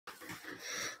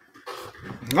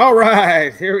All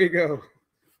right, here we go.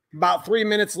 About 3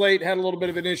 minutes late. Had a little bit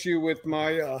of an issue with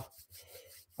my.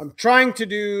 I'm trying to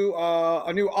do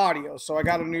a new audio, so I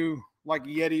got a new like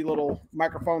Yeti little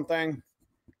microphone thing.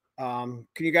 Can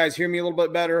you guys hear me a little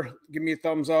bit better? Give me a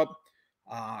thumbs up.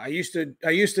 I used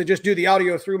to just do the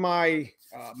audio through my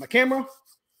my camera,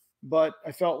 but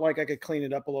I felt like I could clean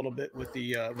it up a little bit with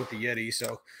the Yeti.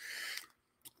 So,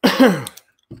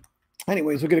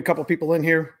 anyways, we'll get a couple people in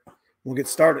here. We'll get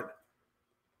started.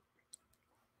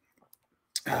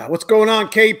 What's going on,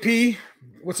 KP?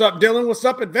 What's up, Dylan? What's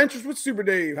up, Adventures with Super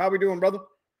Dave? How we doing, brother?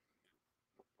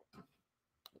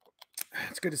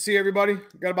 It's good to see everybody.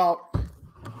 Got about.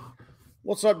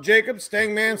 What's up, Jacob?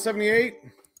 Stangman 78.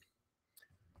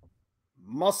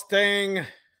 Mustang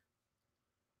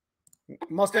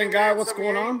guy, what's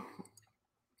going on?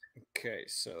 Okay,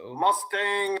 so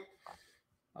Mustang.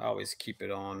 I always keep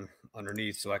it on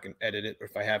underneath so I can edit it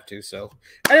if I have to. So,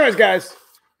 anyways, guys,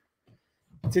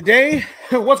 today,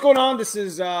 what's going on? This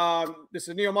is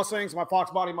Neomustangs, my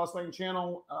Foxbody Mustang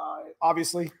channel.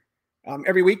 Obviously,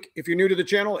 every week, if you're new to the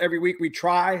channel, every week we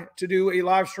try to do a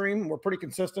live stream. We're pretty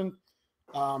consistent.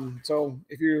 So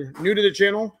if you're new to the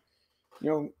channel,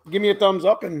 give me a thumbs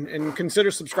up and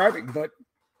consider subscribing. But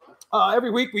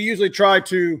every week we usually try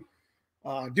to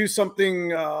do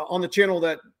something on the channel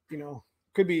that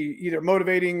could be either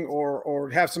motivating or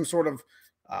have some sort of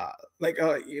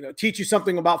teach you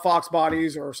something about Fox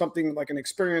bodies or something like an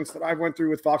experience that I went through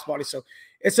with Fox bodies. So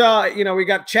it's we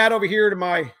got Chad over here to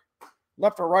my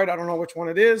left or right. I don't know which one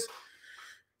it is,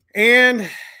 and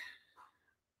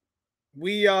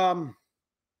we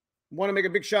want to make a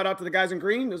big shout out to the guys in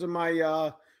green. Those are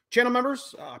my channel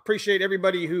members. Appreciate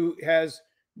everybody who has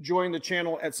joined the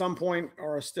channel at some point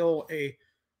or are still a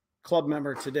club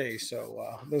member today.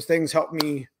 So those things help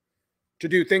me to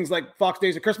do things like Fox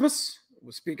Days of Christmas.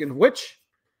 Speaking of which,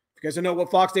 if you guys don't know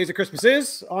what Fox Days of Christmas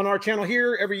is, on our channel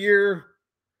here, every year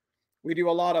we do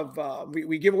a lot of,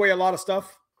 we give away a lot of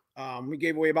stuff. We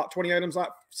gave away about 20 items,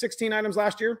 16 items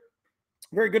last year.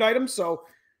 Very good items. So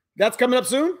that's coming up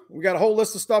soon. We got a whole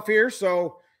list of stuff here.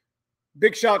 So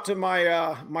big shout to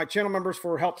my my channel members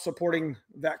for help supporting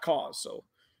that cause. So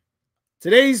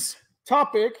today's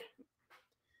topic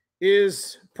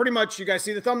is pretty much, you guys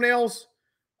see the thumbnails.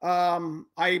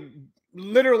 I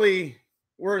literally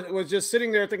was just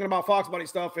sitting there thinking about Foxbody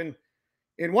stuff. And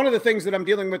one of the things that I'm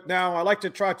dealing with now, I like to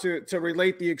try to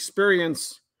relate the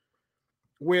experience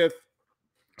with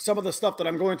some of the stuff that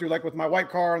I'm going through, like with my white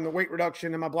car and the weight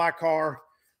reduction and my black car.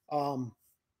 One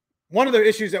of the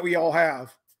issues that we all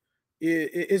have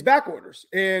is back orders.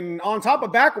 And on top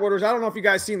of back orders, I don't know if you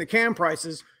guys seen the cam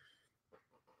prices,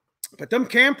 but them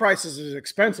cam prices is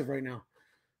expensive right now.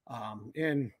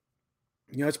 And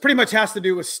it's pretty much has to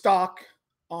do with stock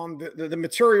on the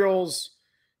materials.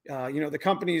 The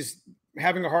company's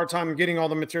having a hard time getting all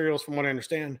the materials from what I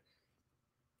understand.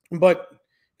 But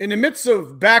in the midst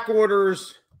of back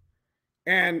orders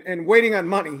and waiting on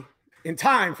money, in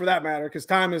time for that matter, because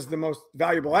time is the most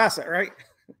valuable asset, right?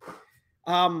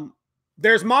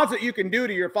 There's mods that you can do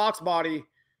to your Fox body,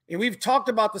 and we've talked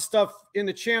about the stuff in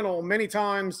the channel many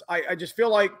times. I just feel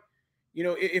like,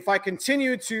 if I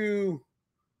continue to,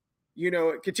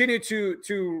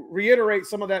 reiterate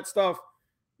some of that stuff,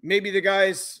 maybe the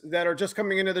guys that are just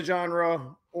coming into the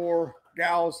genre or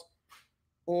gals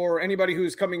or anybody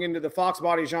who's coming into the Fox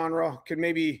body genre can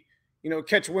maybe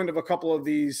catch wind of a couple of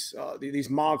these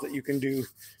mods that you can do.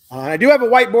 I do have a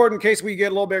whiteboard in case we get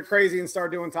a little bit crazy and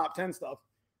start doing top 10 stuff.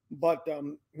 But,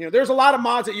 there's a lot of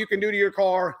mods that you can do to your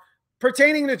car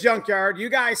pertaining to Junkyard. You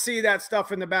guys see that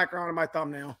stuff in the background of my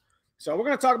thumbnail. So we're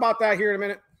going to talk about that here in a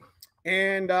minute.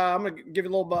 And I'm going to give a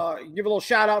little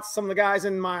shout out to some of the guys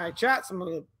in my chat.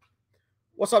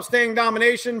 What's up, Staying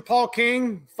Domination, Paul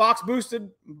King, Fox Boosted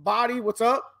Body. What's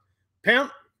up,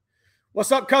 Pimp?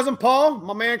 What's up, Cousin Paul?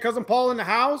 My man, Cousin Paul in the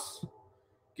house.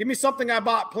 Give me something I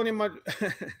bought plenty of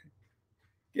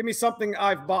Give me something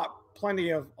I've bought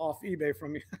plenty of off eBay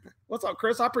from you. What's up,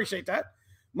 Chris? I appreciate that.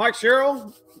 Mike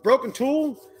Sherrill, Broken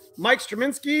Tool, Mike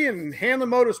Straminsky, and Handler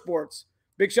Motorsports.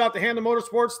 Big shout out to Handler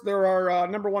Motorsports. They're our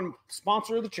 #1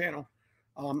 sponsor of the channel.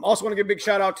 Also want to give a big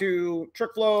shout out to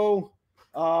Trick Flow,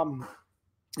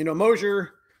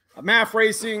 Mosier, Math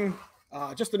Racing,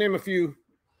 just to name a few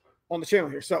on the channel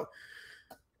here. So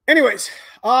anyways,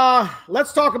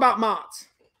 let's talk about mods.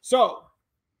 So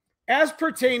as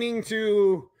pertaining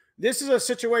to, this is a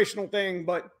situational thing,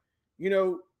 but,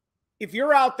 if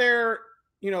you're out there,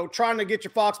 trying to get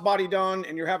your Fox body done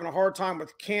and you're having a hard time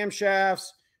with camshafts,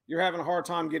 you're having a hard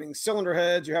time getting cylinder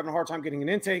heads, you're having a hard time getting an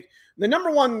intake, the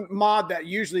 #1 mod that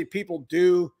usually people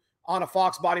do on a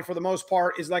Foxbody for the most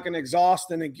part is like an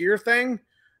exhaust and a gear thing.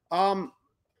 Kind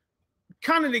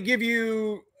of to give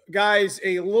you guys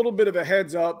a little bit of a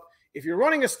heads up, if you're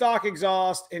running a stock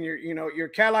exhaust and your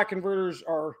Cadillac converters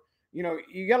are,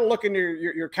 you got to look into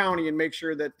your county and make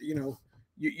sure that,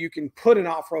 you can put an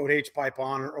off-road H-pipe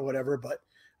on or whatever. But,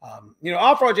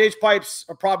 off-road H-pipes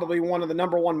are probably one of the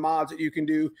 #1 mods that you can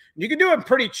do. You can do them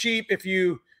pretty cheap if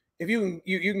you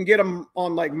can get them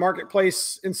on like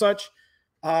Marketplace and such.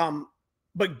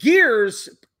 But gears,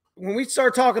 when we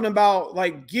start talking about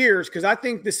like gears, because I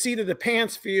think the seat of the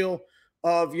pants feel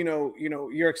of,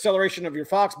 your acceleration of your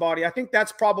Foxbody, I think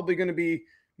that's probably going to be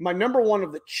my #1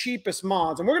 of the cheapest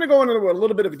mods. And we're going to go into a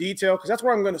little bit of detail because that's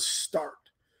where I'm going to start.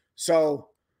 So,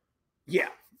 yeah.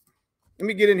 Let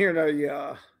me get in here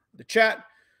to the chat.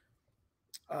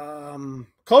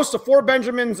 Close to 4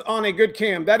 Benjamins on a good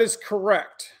cam. That is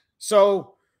correct.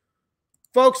 So,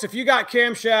 folks, if you got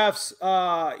camshafts,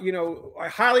 I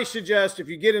highly suggest if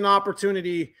you get an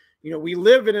opportunity, we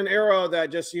live in an era that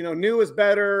just, new is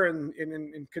better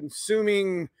and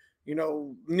consuming,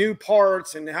 new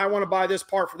parts, and I want to buy this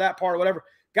part for that part, whatever.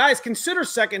 Guys, consider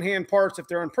secondhand parts if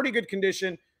they're in pretty good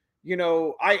condition.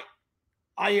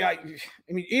 I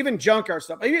mean, even junkyard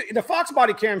stuff. The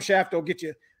Foxbody camshaft will get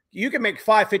you. You can make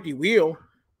 550 wheel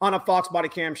on a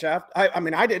Foxbody camshaft. I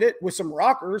mean, I did it with some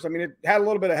rockers. I mean, it had a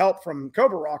little bit of help from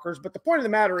Cobra rockers, but the point of the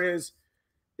matter is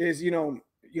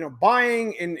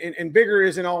buying and bigger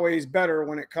isn't always better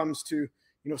when it comes to,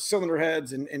 cylinder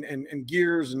heads and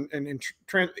gears and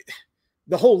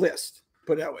the whole list,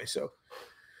 put it that way. So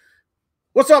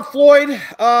what's up, Floyd?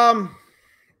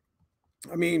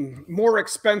 I mean, more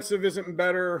expensive isn't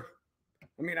better.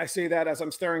 I mean, I say that as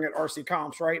I'm staring at RC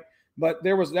comps, right? But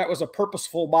that was a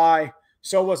purposeful buy.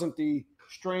 So wasn't the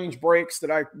strange brakes that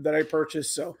I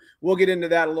purchased. So we'll get into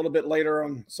that a little bit later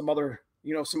on some other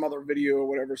video or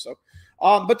whatever. So,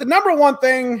 but the #1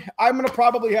 thing I'm going to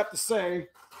probably have to say,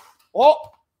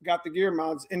 got the gear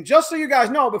mods. And just so you guys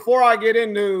know, before I get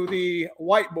into the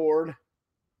whiteboard,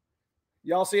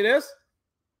 y'all see this?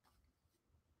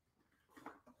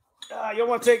 You'll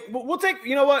want to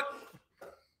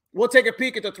we'll take a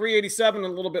peek at the 387 a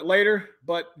little bit later,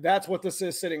 but that's what this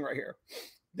is sitting right here.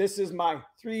 This is my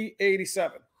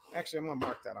 387. Actually, I'm going to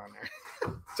mark that on there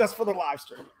just for the live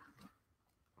stream.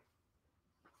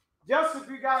 Just if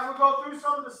you guys will go through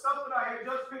some of the stuff that I had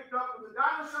just picked up from the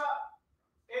Dyno Shop,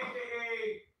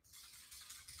 aka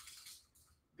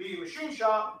the machine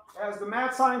shop, as the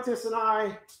mad scientist and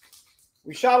I,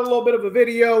 we shot a little bit of a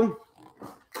video.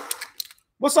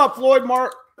 What's up, Floyd?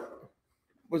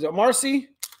 Was it Marcy?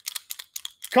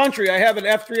 Country, I have an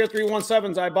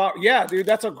F30317s I bought. Yeah, dude,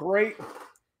 that's a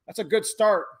good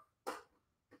start.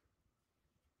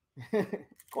 Of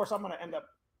course, I'm going to end up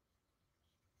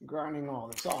grinding all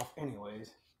this off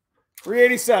anyways.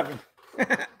 387.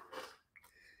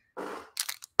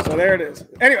 So there it is.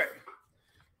 Anyway,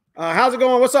 how's it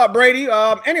going? What's up, Brady?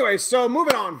 Anyway, so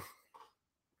moving on.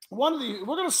 We're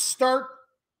going to start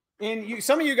in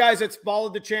some of you guys that's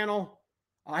followed the channel.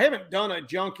 I haven't done a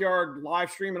junkyard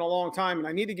live stream in a long time, and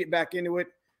I need to get back into it.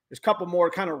 There's a couple more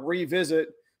to kind of revisit.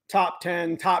 Top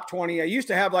 10, top 20. I used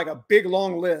to have like a big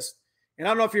long list, and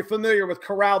I don't know if you're familiar with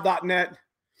corral.net.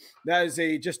 That is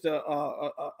just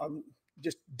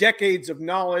decades of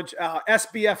knowledge.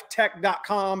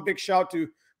 SBFtech.com. Big shout to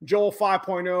Joel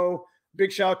 5.0.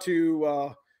 Big shout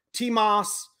to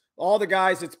T-Moss. All the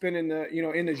guys that's been in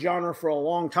the genre for a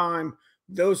long time.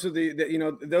 Those are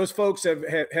those folks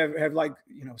have like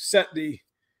set the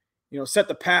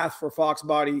path for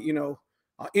Foxbody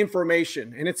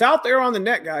information, and it's out there on the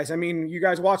net, guys. I mean, you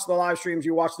guys watch the live streams,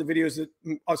 you watch the videos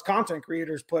that us content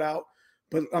creators put out,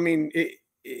 but I mean,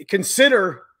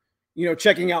 consider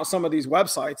checking out some of these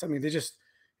websites. I mean,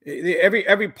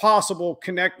 every possible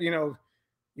connect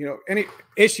any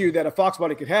issue that a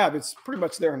Foxbody could have, it's pretty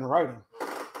much there in writing,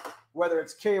 whether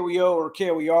it's KOEO or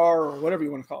KOER or whatever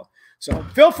you want to call it. So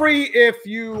feel free if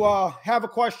you have a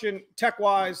question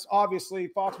tech-wise, obviously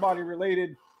Foxbody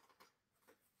related,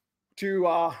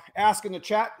 to ask in the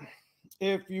chat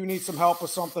if you need some help with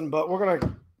something. But we're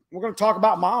gonna talk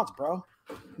about mods, bro.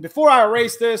 Before I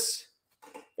erase this,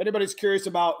 if anybody's curious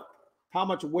about how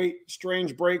much weight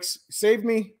strange brakes saved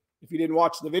me, if you didn't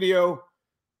watch the video,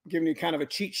 I'm giving you kind of a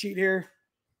cheat sheet here.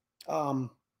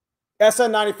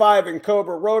 SN95 and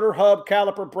Cobra rotor, hub,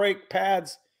 caliper, brake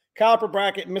pads, caliper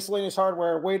bracket, miscellaneous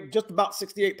hardware weighed just about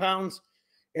 68 pounds,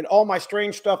 and all my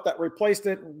strange stuff that replaced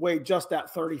it weighed just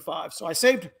at 35. So I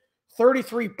saved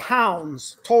 33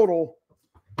 pounds total,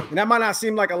 and that might not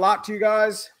seem like a lot to you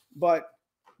guys, but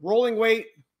rolling weight,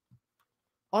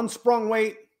 unsprung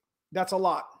weight, that's a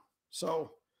lot.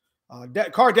 So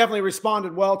Car definitely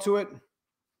responded well to it.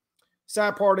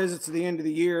 Sad part is it's the end of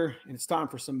the year and it's time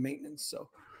for some maintenance. So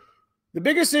the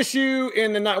biggest issue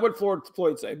in the night, what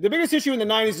Floyd say? The biggest issue in the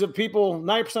 90s is of people,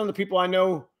 90% of the people I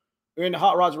know who are into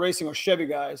hot rods racing are Chevy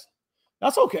guys.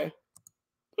 That's okay.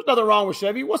 There's nothing wrong with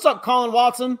Chevy. What's up, Colin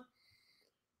Watson?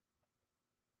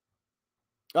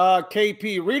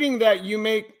 KP, reading that you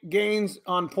make gains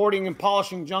on porting and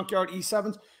polishing Junkyard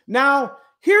E7s. Now,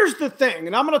 here's the thing,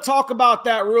 and I'm going to talk about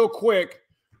that real quick.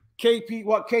 KP,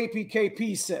 what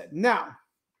KP said. Now,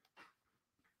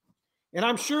 and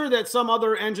I'm sure that some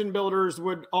other engine builders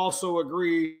would also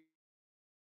agree.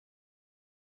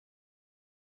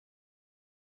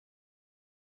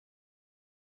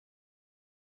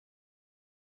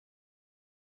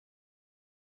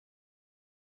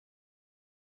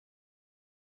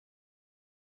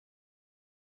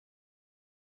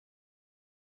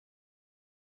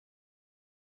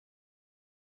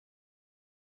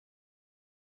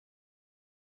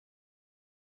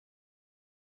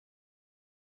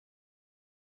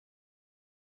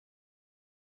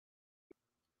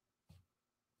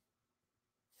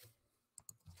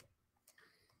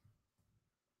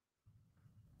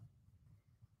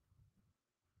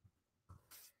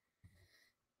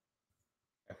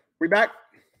 We back?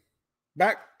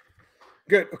 Back?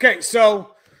 Good. Okay,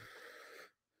 so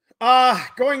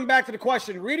going back to the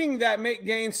question, reading that make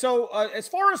gains. So as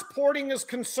far as porting is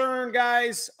concerned,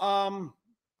 guys,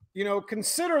 you know,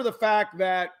 consider the fact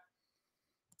that,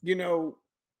 you know,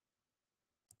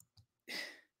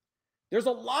 there's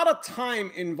a lot of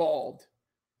time involved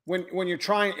when you're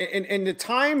trying, and the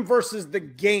time versus the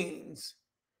gains.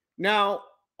 Now,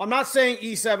 I'm not saying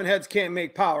E7 heads can't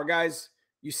make power, guys.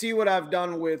 You see what I've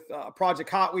done with Project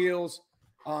Hot Wheels.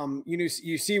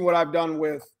 You see what I've done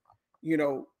with, you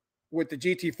know, with the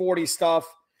GT40 stuff.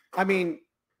 I mean,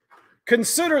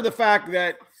 consider the fact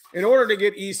that in order to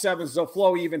get E7s to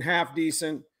flow even half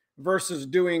decent versus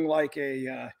doing like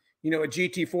a, you know, a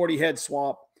GT40 head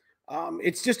swap,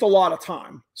 it's just a lot of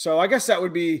time. So I guess that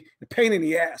would be a pain in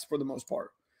the ass for the most part.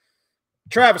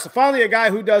 Travis, finally a guy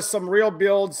who does some real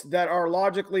builds that are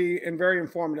logically and very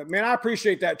informative. Man, I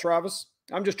appreciate that, Travis.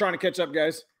 I'm just trying to catch up,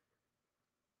 guys.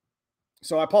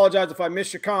 So I apologize if I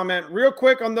missed your comment. Real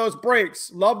quick on those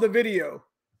brakes. Love the video.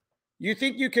 You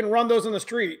think you can run those in the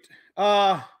street?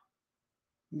 No.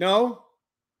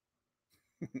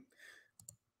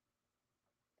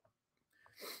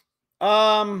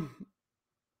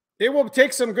 It will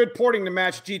take some good porting to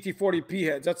match GT40P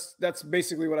heads. That's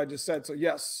basically what I just said. So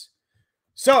yes.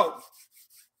 So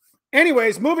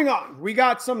anyways, moving on. We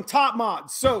got some top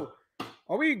mods. So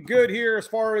are we good here as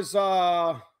far as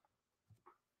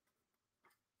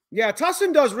yeah,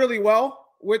 Tussin does really well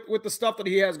with the stuff that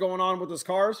he has going on with his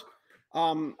cars.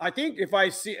 I think if I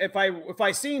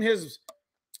seen his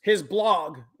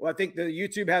blog, well, I think the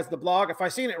YouTube has the blog. If I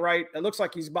seen it right, it looks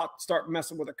like he's about to start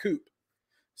messing with a coupe.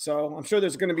 So I'm sure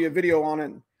there's going to be a video on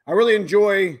it. I really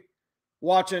enjoy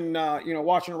watching you know,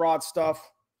 watching Rod's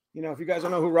stuff. You know, if you guys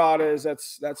don't know who Rod is,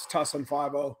 that's Tussin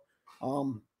 50.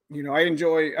 You know,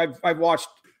 I've watched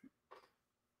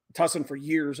Tussin for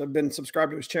years. I've been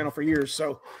subscribed to his channel for years.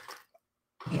 So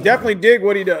definitely dig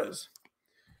what he does.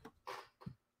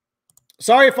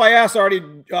 Sorry if I asked already,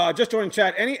 just joining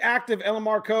chat. Any active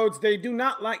LMR codes? They do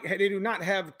not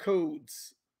have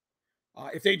codes.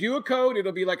 If they do a code,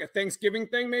 it'll be like a Thanksgiving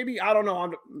thing, maybe. I don't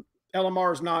know.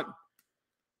 LMR is not,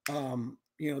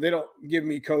 you know, they don't give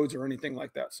me codes or anything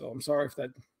like that. So I'm sorry if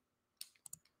that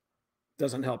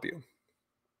doesn't help you.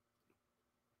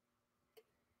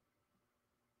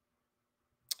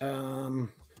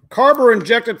 Carb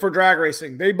injected for drag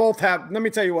racing. They both have. Let me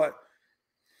tell you what.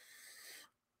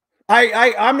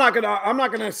 I'm not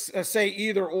gonna say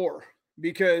either or,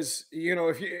 because you know,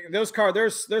 if you there's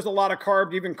a lot of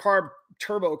carb, even carb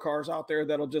turbo cars out there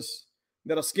that'll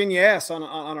skin your ass on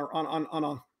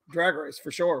a drag race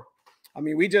for sure. I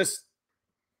mean, we just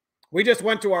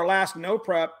went to our last no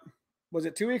prep. Was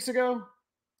it 2 weeks ago?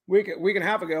 Week and a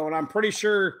half ago, and I'm pretty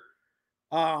sure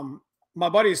my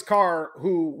buddy's car,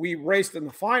 who we raced in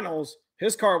the finals,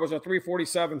 his car was a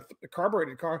 347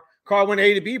 carbureted car. Car went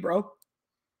A to B, bro.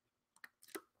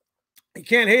 You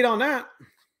can't hate on that.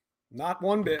 Not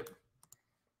one bit.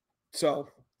 So,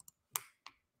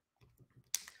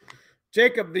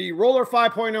 Jacob, the Roller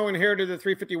 5.0 inherited the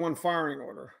 351 firing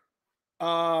order.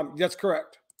 That's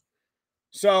correct.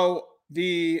 So,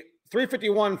 the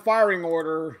 351 firing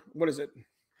order, what is it?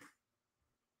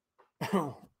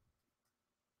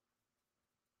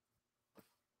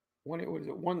 What is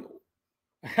it?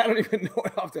 I don't even know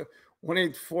it off the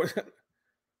 184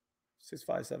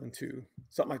 6572,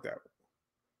 something like that.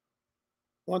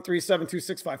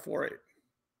 1372654.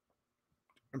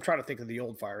 I'm trying to think of the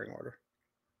old firing order.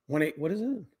 18. What is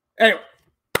it? Anyway,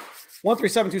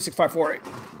 1372654.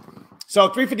 So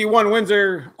 351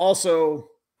 Windsor also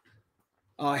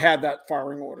had that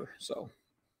firing order. So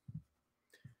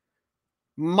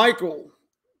Michael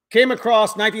came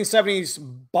across 1970s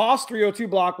Boss 302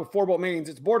 block with 4-bolt mains.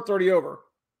 It's board 30 over.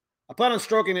 I plan on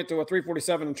stroking it to a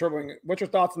 347 and turboing it. What's your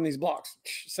thoughts on these blocks?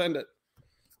 Send it.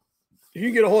 If you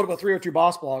can get a hold of a 302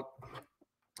 Boss block,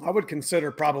 I would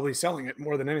consider probably selling it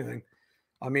more than anything.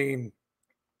 I mean,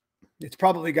 it's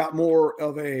probably got more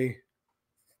of a,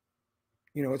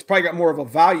 it's probably got more of a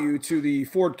value to the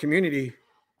Ford community,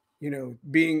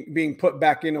 being put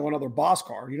back into another Boss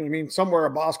car. You know what I mean? Somewhere a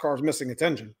Boss car is missing its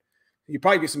engine. You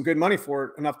probably get some good money for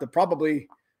it, enough to probably,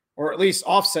 or at least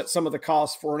offset some of the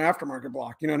costs for an aftermarket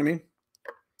block. You know what I mean?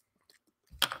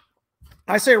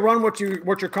 I say run what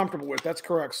you're comfortable with. That's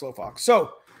correct, Slow Fox.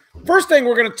 So first thing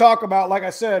we're going to talk about, like I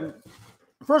said,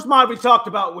 first mod we talked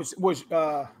about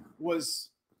was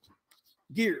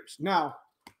gears. Now,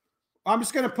 I'm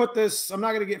just going to put this, I'm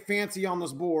not going to get fancy on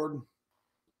this board.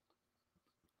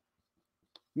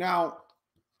 Now,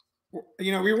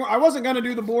 I wasn't going to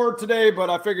do the board today, but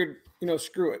I figured,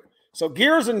 screw it. So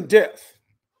gears and diff.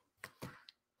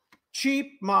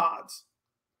 Cheap mods.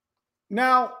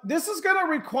 Now, this is going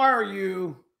to require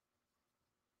you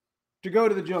to go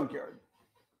to the junkyard.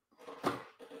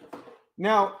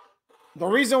 Now, the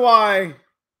reason why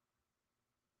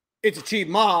it's a cheap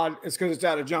mod is because it's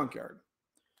at a junkyard.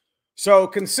 So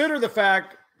consider the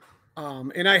fact,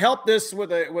 and I helped this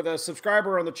with a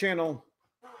subscriber on the channel,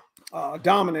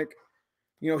 Dominic.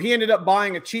 He ended up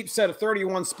buying a cheap set of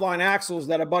 31 spline axles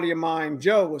that a buddy of mine,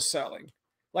 Joe, was selling,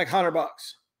 like $100.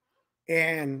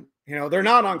 And they're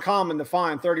not uncommon to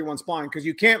find 31 spline, because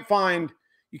you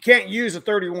can't use a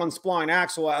 31 spline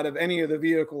axle out of any of the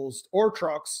vehicles or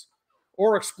trucks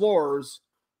or Explorers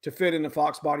to fit in the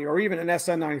Foxbody or even an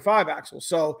SN95 axle.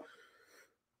 So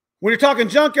when you're talking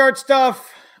junkyard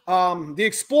stuff, the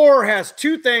Explorer has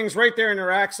two things right there in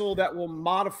their axle that will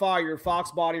modify your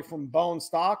Foxbody from bone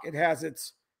stock. It has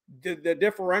the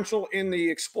differential in the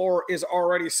Explorer is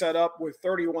already set up with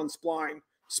 31 spline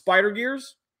spider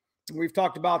gears. We've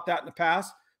talked about that in the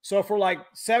past. So for like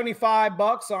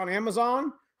 $75 on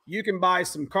Amazon, you can buy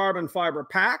some carbon fiber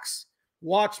packs.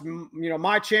 Watch,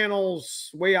 my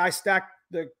channel's way I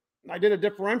did a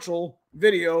differential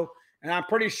video, and I'm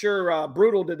pretty sure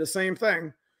Brutal did the same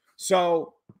thing.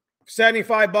 So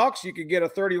 $75, you could get a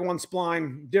 31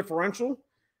 spline differential,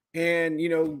 and,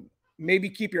 maybe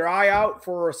keep your eye out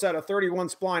for a set of 31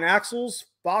 spline axles,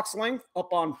 box length,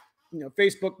 up on,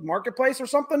 Facebook Marketplace or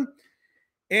something.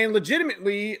 And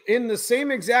legitimately, in the same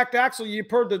exact axle you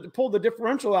pulled the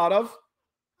differential out of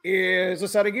is a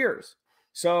set of gears.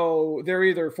 So they're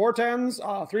either 410s,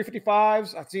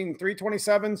 355s. I've seen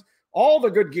 327s. All the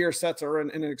good gear sets are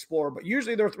in an Explorer, but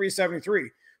usually they're 373,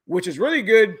 which is really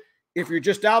good if you're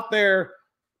just out there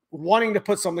wanting to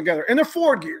put something together. And they're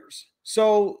Ford gears.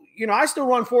 So, I still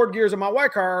run Ford gears in my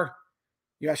white car.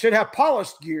 I should have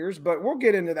polished gears, but we'll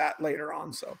get into that later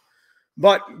on. So,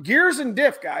 but gears and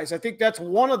diff, guys, I think that's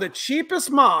one of the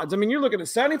cheapest mods. I mean, you're looking at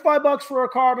 $75 for a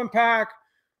carbon pack,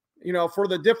 for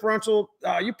the differential.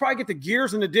 You probably get the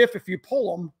gears and the diff if you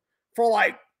pull them for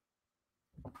like,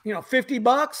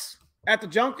 $50 at the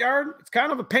junkyard. It's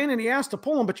kind of a pain in the ass to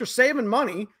pull them, but you're saving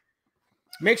money.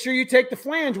 Make sure you take the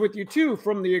flange with you too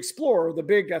from the Explorer, the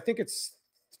big, I think it's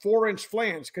 4-inch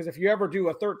flange. Because if you ever do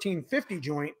a 1350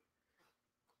 joint,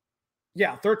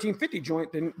 1350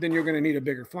 joint, then you're going to need a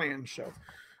bigger flange. So,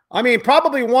 I mean,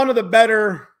 probably one of the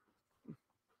better,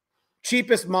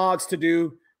 cheapest mods to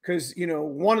do, because,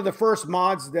 one of the first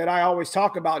mods that I always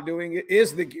talk about doing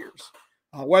is the gears,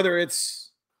 whether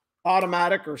it's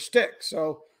automatic or stick.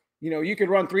 So, you could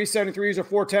run 373s or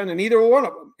 410 in either one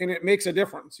of them, and it makes a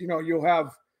difference. You'll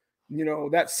have,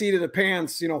 that seat of the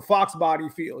pants,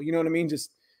 Foxbody feel, you know what I mean?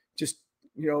 Just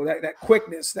that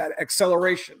quickness, that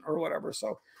acceleration or whatever.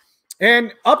 So,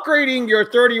 and upgrading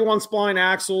your 31 spline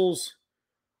axles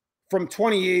from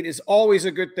 28 is always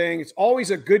a good thing. It's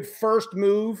always a good first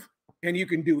move, and you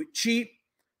can do it cheap.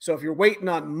 So if you're waiting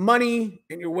on money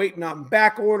and you're waiting on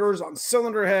back orders on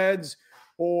cylinder heads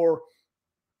or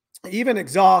even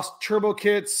exhaust, turbo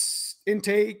kits,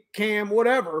 intake, cam,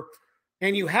 whatever,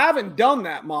 and you haven't done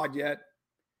that mod yet,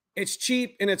 it's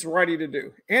cheap and it's ready to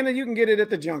do. And then you can get it at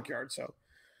the junkyard. So,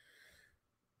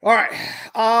 all right.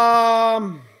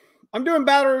 I'm doing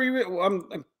battery. I'm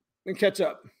going to catch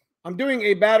up. I'm doing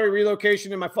a battery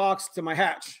relocation in my Fox to my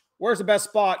hatch. Where's the best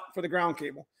spot for the ground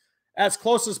cable? As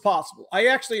close as possible. I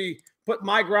actually put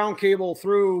my ground cable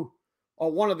through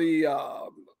one of the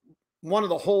one of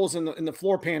the holes in the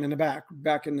floor pan in the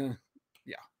back in the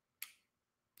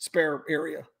spare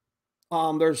area.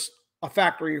 There's a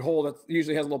factory hole that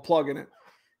usually has a little plug in it,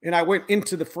 and I went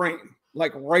into the frame,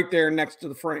 like right there next to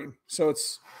the frame. So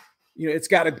it's, you know, it's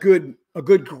got a good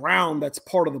ground that's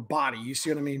part of the body. You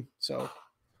see what I mean? So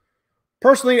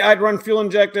personally, I'd run fuel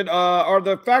injected. Are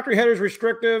the factory headers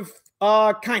restrictive?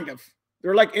 Kind of.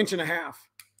 They're like 1.5 inches.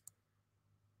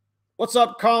 What's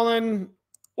up, Colin?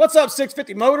 What's up,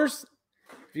 650 Motors?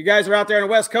 If you guys are out there on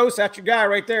the West Coast, that's your guy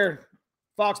right there.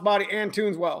 Foxbody and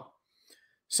Tuneswell.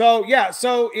 So, yeah.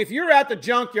 So if you're at the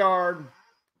junkyard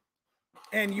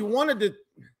and you wanted to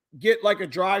get like a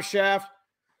drive shaft,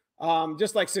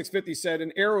 just like 650 said,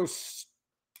 an Aerostar.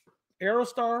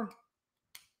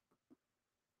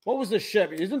 What was the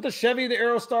Chevy? Isn't the Chevy the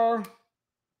Aerostar?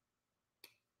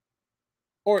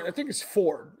 Or I think it's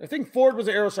Ford. I think Ford was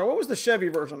the Aerostar. What was the Chevy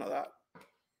version of that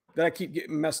I keep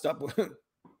getting messed up with?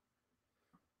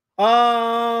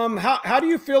 How do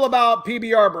you feel about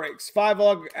PBR brakes? Five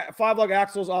lug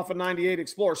axles off a 98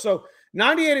 Explorer. So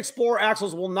 98 Explorer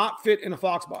axles will not fit in a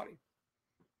Foxbody.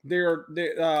 They're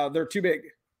too big.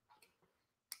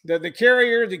 The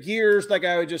carrier, the gears, like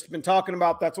I just been talking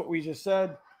about, that's what we just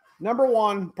said. Number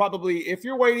one, probably if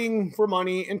you're waiting for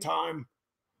money and time,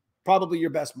 probably your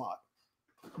best mod.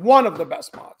 One of the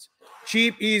best mods.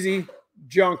 Cheap, easy,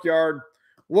 junkyard.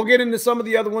 We'll get into some of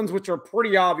the other ones, which are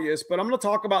pretty obvious, but I'm going to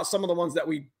talk about some of the ones that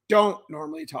we don't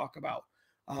normally talk about.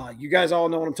 You guys all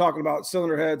know what I'm talking about,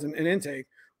 cylinder heads and intake.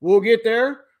 We'll get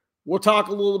there. We'll talk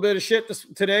a little bit of shit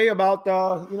today about,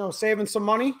 saving some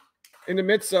money in the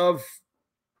midst of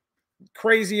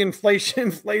crazy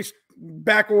inflation,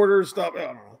 back order stuff. I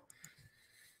don't know.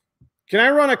 Can I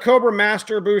run a Cobra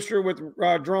Master booster with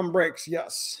drum brakes?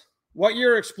 Yes. What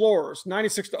year Explorers?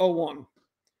 96 to 01.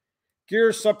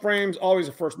 Gears, subframes, always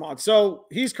a first mod. So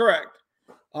he's correct.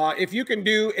 If you can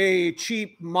do a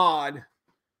cheap mod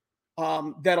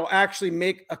that'll actually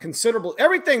make a considerable,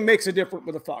 everything makes a difference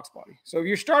with a Foxbody. So if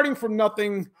you're starting from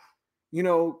nothing,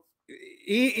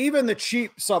 even the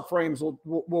cheap subframes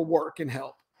will work and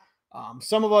help.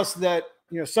 Some of us that,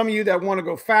 some of you that want to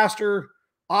go faster,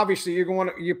 obviously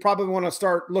you probably want to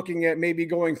start looking at maybe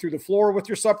going through the floor with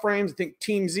your subframes. I think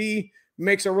Team Z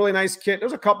makes a really nice kit.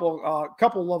 There's a couple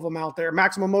of them out there.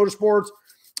 Maximum Motorsports,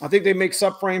 I think they make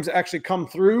subframes that actually come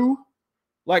through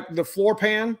like the floor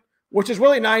pan, which is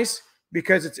really nice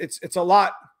because it's a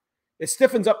lot. It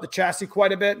stiffens up the chassis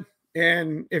quite a bit.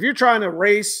 And if you're trying to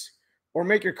race or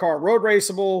make your car road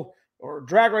raceable or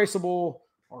drag raceable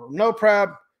or no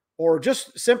prep, or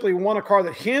just simply want a car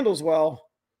that handles well,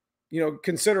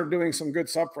 consider doing some good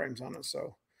subframes on it.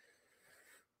 So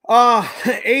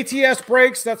ATS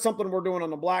brakes, that's something we're doing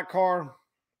on the black car.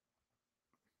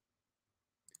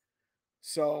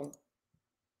 So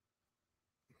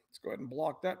let's go ahead and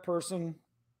block that person.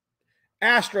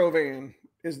 Astrovan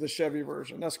is the Chevy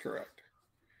version. That's correct.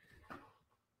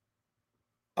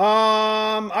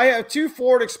 I have 2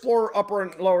 Ford Explorer upper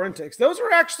and lower intakes. Those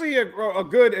are actually a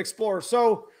good Explorer.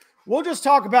 So we'll just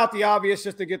talk about the obvious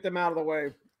just to get them out of the way.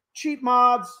 Cheap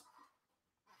mods,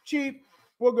 cheap.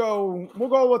 We'll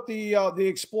go with the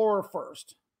Explorer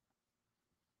first.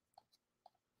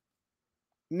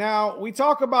 Now, we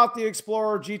talk about the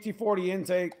Explorer GT40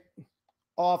 intake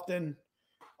often.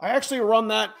 I actually run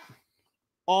that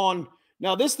on.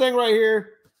 Now, this thing right here,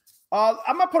 I'm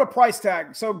going to put a price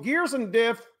tag. So gears and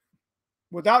diff,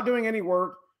 without doing any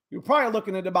work, you're probably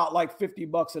looking at about like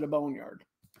 $50 at a boneyard.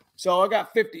 So I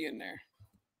got 50 in there.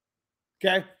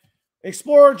 Okay.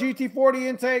 Explorer GT40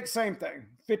 intake, same thing,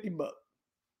 $50.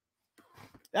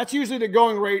 That's usually the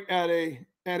going rate at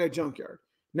a junkyard.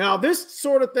 Now, this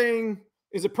sort of thing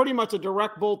is pretty much a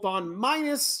direct bolt-on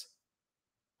minus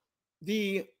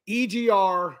the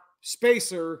EGR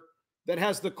spacer that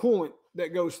has the coolant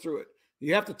that goes through it.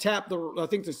 You have to tap I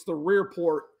think it's the rear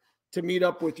port to meet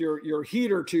up with your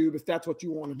heater tube if that's what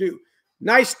you want to do.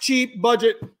 Nice, cheap,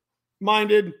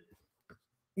 budget-minded,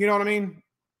 you know what I mean?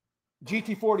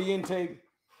 GT40 intake.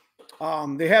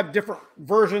 They have different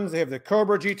versions. They have the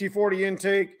Cobra GT40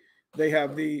 intake. They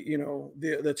have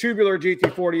the tubular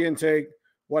GT40 intake,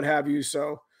 what have you.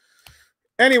 So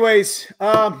anyways,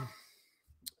 the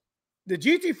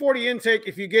GT40 intake,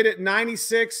 if you get it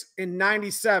 96 and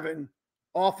 97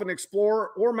 off an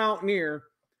Explorer or Mountaineer,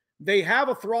 they have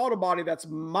a throttle body that's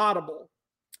moddable.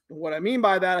 And what I mean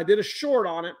by that, I did a short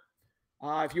on it.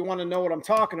 If you want to know what I'm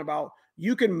talking about,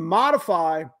 you can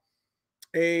modify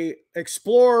a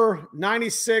Explorer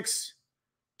 96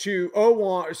 to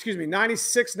 01, excuse me,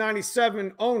 96,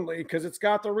 97 only, because it's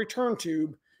got the return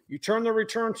tube. You turn the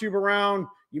return tube around,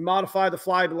 you modify the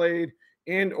fly blade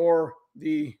and or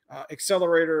the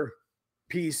accelerator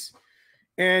piece,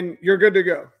 and you're good to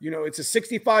go. You know, it's a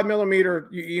 65 millimeter.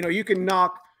 You know, you can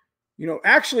knock, you know,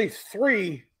 actually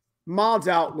 3 mods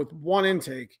out with 1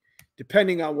 intake,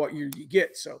 depending on what you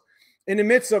get. So in the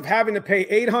midst of having to pay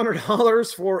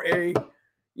 $800 for a,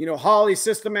 you know, Holley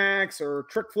Systemax or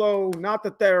Trick Flow, not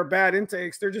that they're bad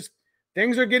intakes, they're just,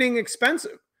 things are getting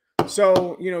expensive.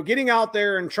 So, you know, getting out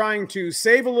there and trying to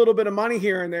save a little bit of money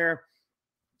here and there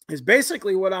is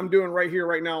basically what I'm doing right here,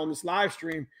 right now on this live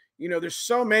stream. You know, there's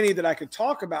so many that I could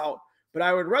talk about, but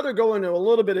I would rather go into a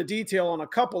little bit of detail on a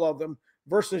couple of them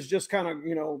versus just kind of,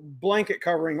 you know, blanket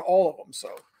covering all of them. So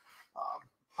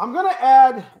I'm going to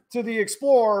add to the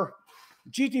Explorer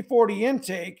GT40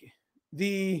 intake,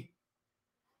 the,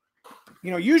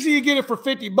 you know, usually you get it for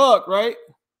 $50, right?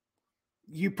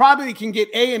 You probably can get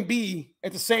A and B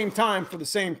at the same time for the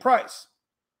same price.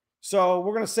 So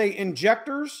we're going to say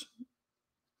injectors.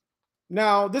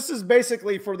 Now, this is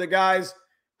basically for the guys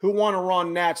who want to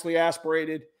run naturally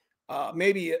aspirated,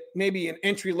 maybe an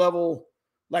entry level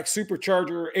like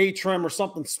supercharger, A trim or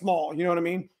something small, you know what I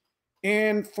mean?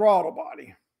 And throttle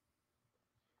body.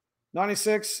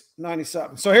 96,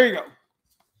 97. So here you go.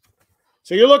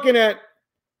 So you're looking at,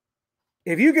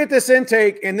 if you get this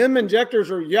intake and them injectors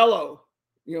are yellow,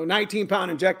 you know, 19-pound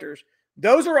injectors,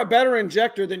 those are a better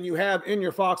injector than you have in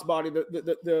your Foxbody.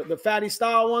 The fatty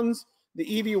style ones, the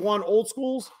EV1 old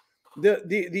schools,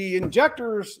 the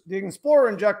injectors, the Explorer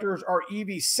injectors are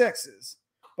EV6s,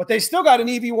 but they still got an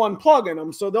EV1 plug in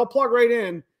them, so they'll plug right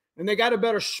in, and they got a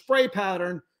better spray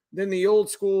pattern than the old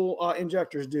school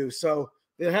injectors do. So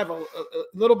they have a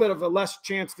little bit of a less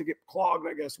chance to get clogged,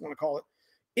 I guess you want to call it.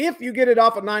 If you get it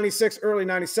off at 96, early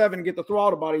 97, and get the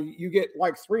throttle body, you get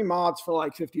like 3 mods for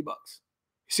like $50. You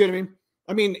see what I mean?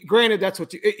 I mean, granted, that's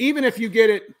what you, even if you get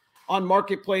it on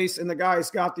Marketplace and the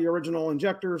guy's got the original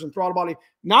injectors and throttle body,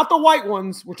 not the white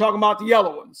ones, we're talking about the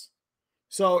yellow ones.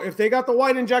 So if they got the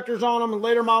white injectors on them and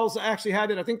later models actually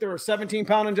had it, I think there were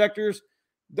 17-pound injectors.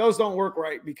 Those don't work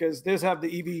right because those have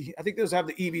the EV, I think those have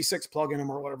the EV6 plug in them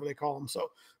or whatever they call them. So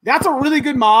that's a really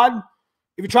good mod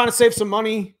if you're trying to save some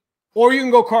money. Or you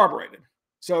can go carbureted.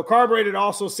 So carbureted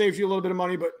also saves you a little bit of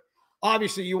money, but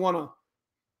obviously you want to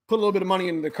put a little bit of money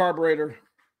into the carburetor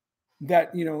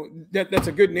that, you know, that's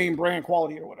a good name brand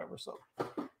quality or whatever. So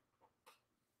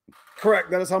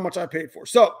correct. That is how much I paid for.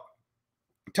 So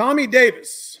Tommy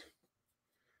Davis,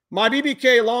 my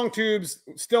BBK long tubes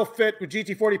still fit with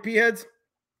GT40P heads.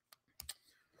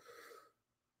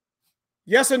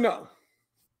 Yes and no.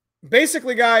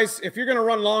 Basically, guys, if you're going to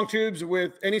run long tubes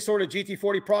with any sort of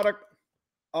GT40 product,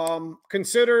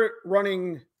 consider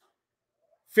running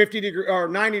 50-degree or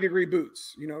 90-degree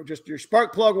boots. You know, just your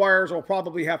spark plug wires will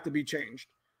probably have to be changed.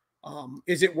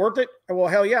 Is it worth it? Well,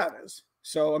 hell yeah, it is.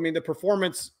 So, I mean, the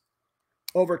performance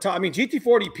over time. I mean,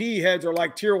 GT40P heads are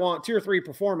like tier 1, tier 3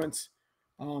 performance.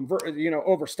 You know,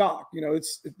 over stock. You know,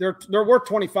 they're worth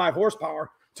 25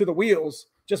 horsepower to the wheels,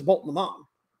 just bolting them on,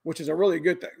 which is a really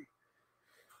good thing.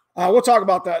 We'll talk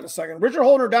about that in a second. Richard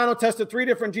Holder dyno tested 3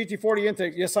 different GT40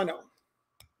 intakes. Yes, I know.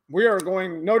 We are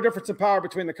going no difference in power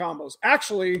between the combos.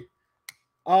 Actually,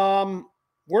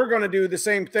 we're going to do the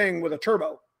same thing with a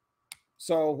turbo.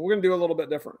 So we're going to do a little bit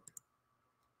different.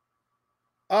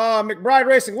 McBride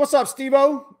Racing. What's up,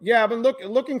 Steve-O? Yeah, I've been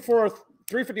looking for a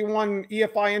 351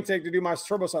 EFI intake to do my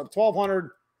turbo side.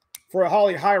 1200 for a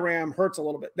Holley high ram hurts a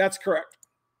little bit. That's correct.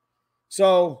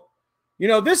 So, you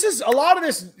know, this is a lot of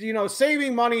this, you know,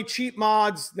 saving money, cheap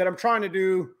mods that I'm trying to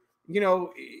do. You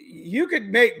know, you could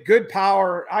make good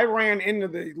power. I ran into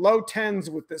the low 10s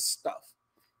with this stuff.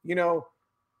 You know,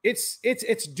 it's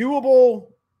doable.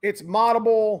 It's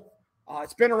moddable.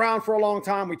 It's been around for a long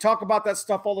time. We talk about that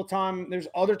stuff all the time. There's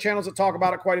other channels that talk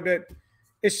about it quite a bit.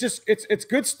 It's just, it's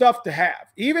good stuff to have.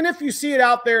 Even if you see it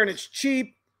out there and it's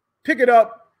cheap, pick it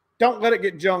up. Don't let it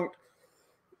get junked.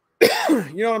 You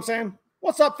know what I'm saying?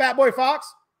 What's up, Fat Boy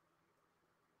Fox?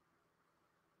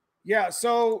 Yeah,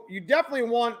 so you definitely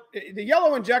want the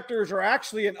yellow injectors are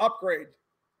actually an upgrade.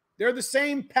 They're the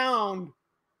same pound,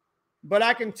 but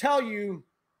I can tell you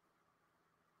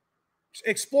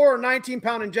Explorer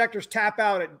 19-pound injectors tap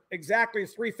out at exactly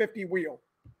 350 wheel.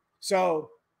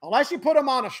 So unless you put them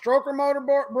on a stroker motor,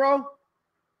 bro,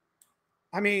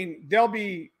 I mean,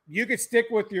 you could stick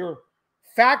with your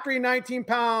factory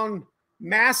 19-pound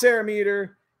mass air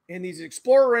meter and these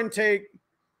Explorer injectors,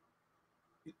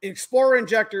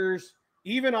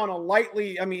 even on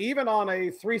a even on a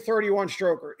 331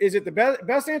 stroker. Is it the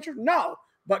best answer? No.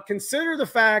 But consider the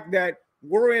fact that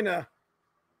we're in a,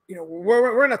 you know,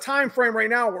 we're in a time frame right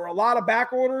now where a lot of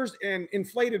back orders and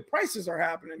inflated prices are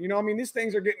happening. You know, I mean, these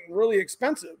things are getting really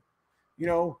expensive. You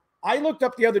know, I looked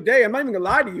up the other day, I'm not even gonna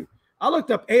lie to you. I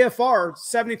looked up AFR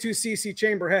 72cc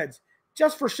chamber heads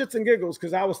just for shits and giggles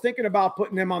because I was thinking about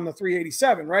putting them on the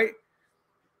 387, right?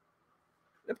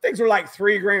 The things are like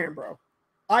 $3 grand, bro.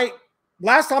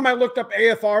 Last time I looked up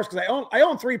AFRs, because I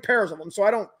own 3 pairs of them, so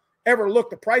I don't ever look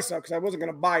the price up because I wasn't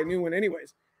going to buy a new one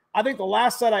anyways. I think the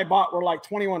last set I bought were like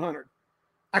 $2,100.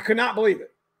 I could not believe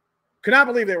it. Could not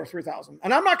believe they were $3,000.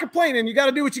 And I'm not complaining. You got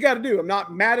to do what you got to do. I'm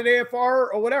not mad at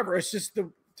AFR or whatever. It's just the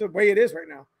way it is right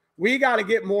now. We got to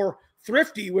get more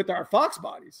thrifty with our Fox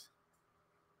bodies.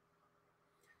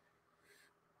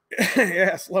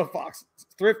 Yeah, slow Fox. It's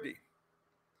thrifty.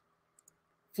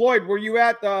 Floyd, were you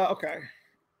at okay.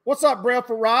 What's up, Braille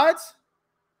for Rides?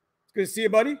 It's good to see you,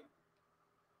 buddy.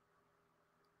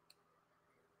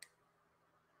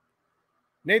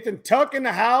 Nathan Tuck in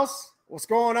the house. What's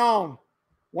going on?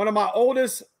 One of my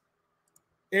oldest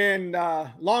and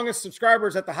longest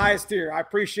subscribers at the highest tier. I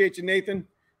appreciate you, Nathan,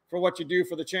 for what you do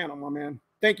for the channel, my man.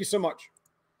 Thank you so much.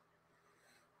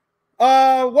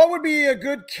 What would be a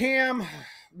good cam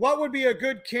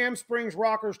springs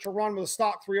rockers to run with a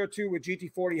stock 302 with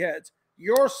GT40 heads?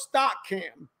 Your stock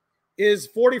cam is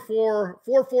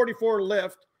 444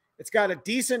 lift. It's got a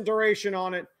decent duration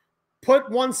on it. Put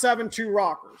 172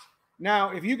 rockers.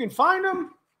 Now, if you can find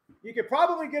them, you could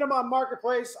probably get them on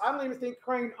Marketplace. I don't even think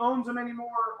Crane owns them anymore,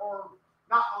 or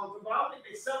not owns them, but I don't think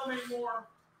they sell them anymore.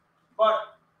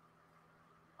 But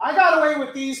I got away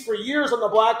with these for years on the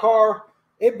black car.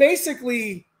 It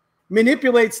basically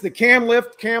manipulates the cam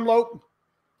lift, cam lope.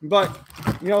 But,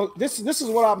 you know, this is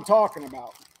what I'm talking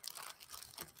about.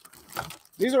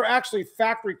 These are actually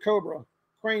factory Cobra,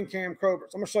 Crane cam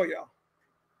Cobras. I'm going to show y'all.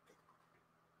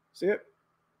 See it?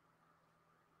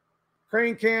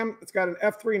 Crane cam, it's got an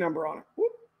F3 number on it.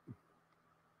 Whoop. I'm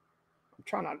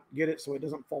trying to get it so it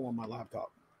doesn't fall on my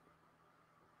laptop.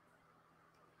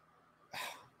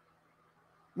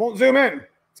 Won't zoom in.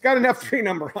 It's got an F3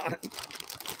 number on it.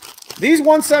 These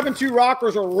 172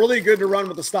 rockers are really good to run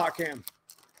with the stock cam.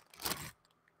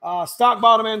 Stock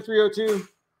bottom end 302,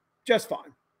 just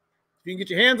fine. If you can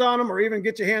get your hands on them or even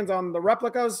get your hands on the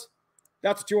replicas,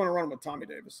 that's what you want to run with Tommy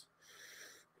Davis.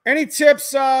 Any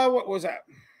tips? What was that?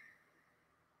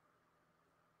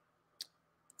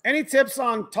 Any tips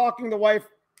on talking the wife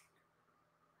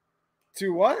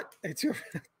to what?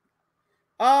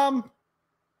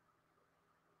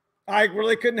 I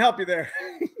really couldn't help you there.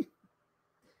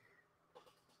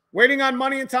 Waiting on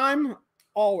money and time?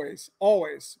 Always,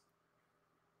 always.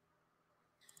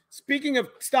 Speaking of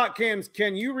stock cams,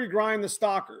 can you regrind the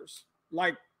stockers?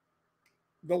 Like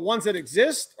the ones that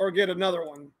exist, or get another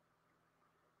one?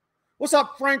 What's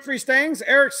up, Frank Freestangs?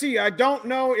 Eric C. I don't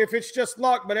know if it's just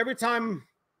luck, but every time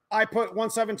I put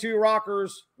 172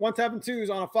 rockers, 172s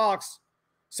on a Fox,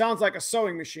 sounds like a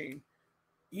sewing machine.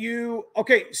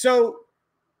 Okay, so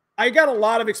I got a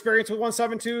lot of experience with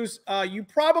 172s. You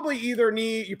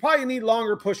probably need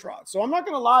longer push rods. So I'm not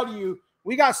going to lie to you.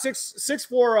 We got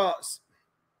 6'4",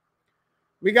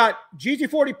 we got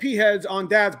GT40P heads on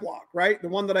Dad's block, right? The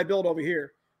one that I built over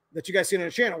here that you guys see on the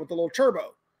channel with the little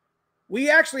turbo. We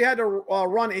actually had to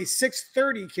run a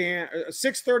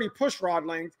 630 push rod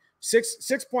length.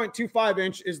 6.25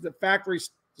 inch is the factory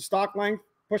stock length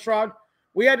push rod.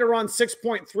 We had to run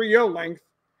 6.30 length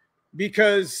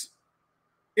because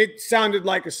it sounded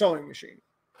like a sewing machine.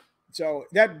 So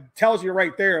that tells you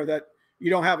right there that you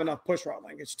don't have enough push rod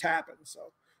length. It's tapping.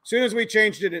 So as soon as we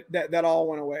changed it, that all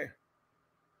went away.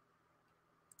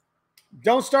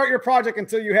 Don't start your project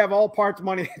until you have all parts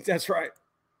money. That's right.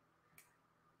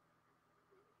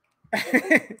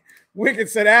 Wicked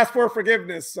said, ask for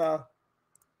forgiveness.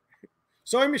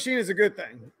 Sewing machine is a good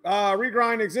thing.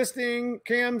 Regrind existing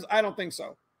cams? I don't think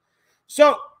so.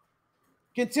 So,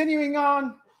 continuing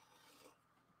on,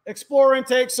 Explorer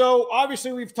intake. So,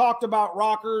 obviously, we've talked about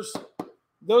rockers.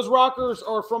 Those rockers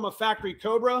are from a factory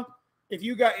Cobra. If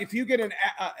you get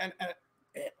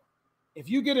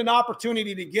an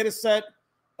opportunity to get a set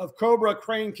of Cobra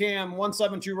Crane Cam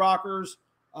 172 rockers,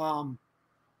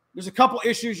 there's a couple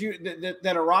issues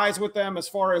that arise with them as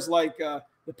far as like the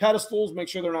pedestals. Make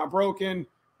sure they're not broken.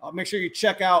 Make sure you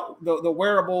check out the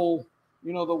wearable,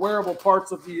 the wearable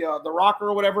parts of the rocker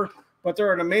or whatever. But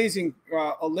they're an amazing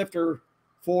a lifter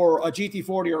for a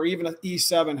GT40 or even an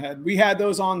E7 head. We had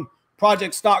those on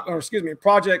Project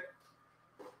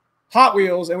Hot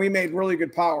Wheels, and we made really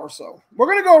good power. So we're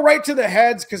going to go right to the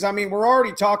heads because, I mean, we're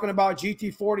already talking about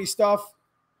GT40 stuff.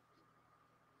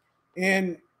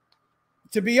 And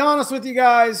to be honest with you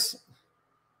guys,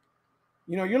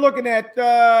 you're looking at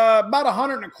about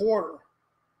 125.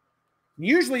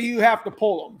 Usually you have to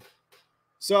pull them.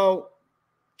 So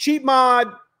cheap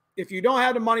mod, if you don't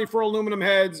have the money for aluminum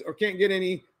heads or can't get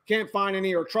can't find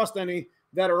any or trust any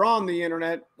that are on the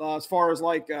internet as far as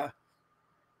like,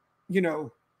 you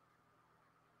know,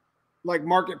 like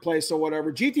marketplace or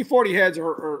whatever. GT40 heads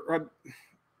are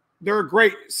they're a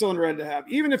great cylinder head to have,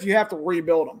 even if you have to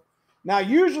rebuild them. Now,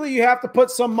 usually you have to put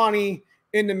some money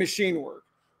into machine work.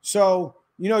 So,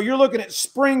 you know, you're looking at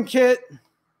spring kit,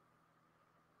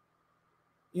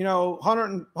 you know,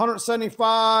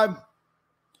 175,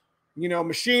 you know,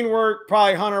 machine work,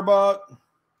 probably $100.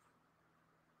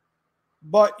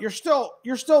 But you're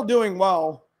still doing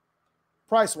well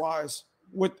price wise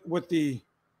with the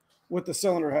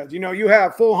cylinder heads. You know, you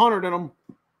have full 100 in them,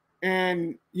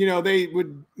 and you know they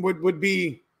would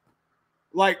be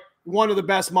like one of the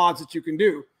best mods that you can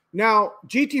do. Now,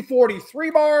 GT40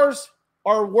 3 bars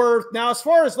are worth, now as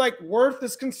far as like worth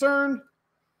is concerned,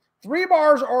 3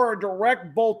 bars are a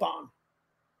direct bolt-on.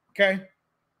 Okay.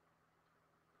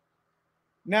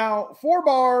 Now, 4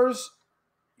 bars,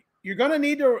 you're going to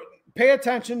need to pay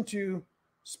attention to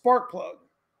spark plug.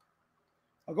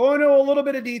 I'll go into a little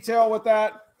bit of detail with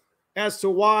that as to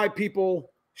why people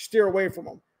steer away from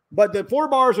them. But the 4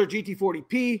 bars are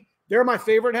GT40P. They're my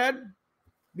favorite head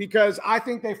because I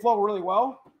think they flow really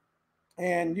well.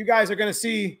 And you guys are going to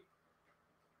see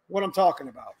what I'm talking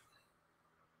about.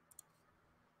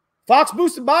 Fox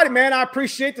Boosted Body, man, I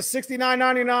appreciate the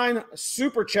 $69.99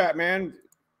 super chat, man.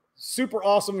 Super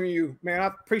awesome of you, man. I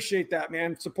appreciate that,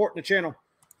 man. Supporting the channel.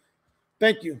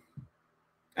 Thank you.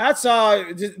 That's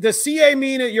the CA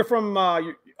mean that you're from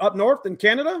up north in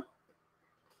Canada?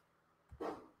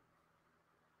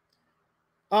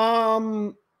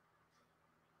 What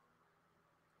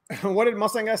did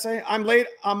Mustang guy say? I'm late.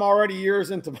 I'm already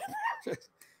years into.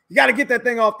 You got to get that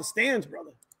thing off the stands,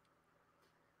 brother.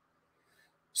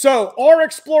 So, our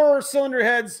Explorer cylinder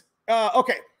heads.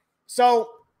 Okay, so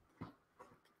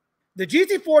the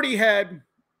GT40 head,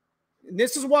 and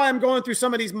this is why I'm going through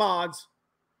some of these mods.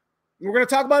 We're going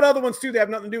to talk about other ones too that have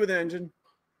nothing to do with the engine.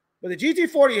 But the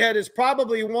GT40 head is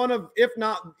probably one of, if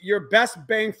not your best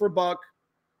bang for buck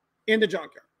in the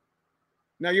junkyard.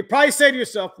 Now, you probably say to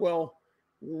yourself, well,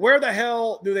 where the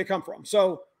hell do they come from?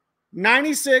 So,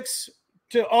 96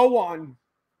 to 01,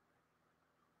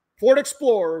 Ford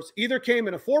Explorers either came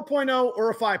in a 4.0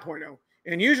 or a 5.0.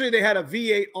 And usually they had a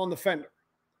V8 on the fender.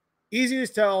 Easy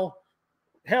to tell.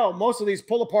 Hell, most of these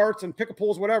pull-aparts and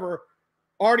pick-a-pulls, whatever,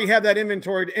 already have that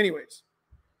inventoried anyways.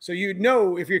 So you'd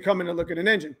know if you're coming to look at an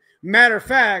engine. Matter of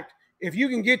fact, if you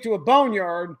can get to a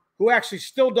boneyard who actually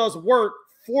still does work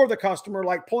for the customer,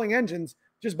 like pulling engines,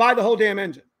 just buy the whole damn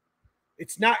engine.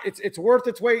 It's not, it's worth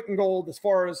its weight in gold as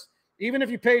far as, even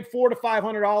if you paid $400 to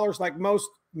 $500 like most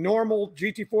normal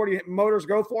GT40 motors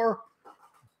go for,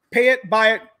 pay it,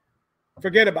 buy it,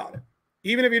 forget about it.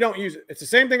 Even if you don't use it. It's the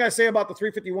same thing I say about the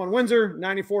 351 Windsor,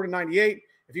 94 to 98.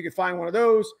 If you can find one of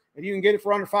those and you can get it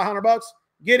for under $500,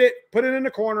 get it, put it in the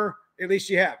corner, at least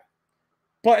you have it.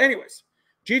 But anyways,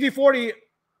 GT40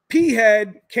 P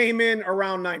head came in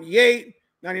around 98,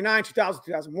 99, 2000,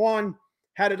 2001.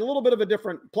 Had it a little bit of a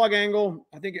different plug angle.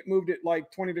 I think it moved it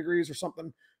like 20 degrees or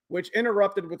something, which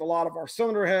interrupted with a lot of our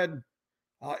cylinder head,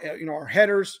 you know, our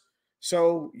headers.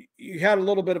 So you had a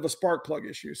little bit of a spark plug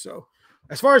issue. So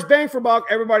as far as bang for buck,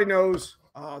 everybody knows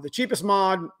the cheapest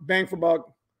mod, bang for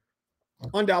buck,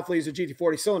 undoubtedly is a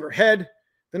GT40 cylinder head.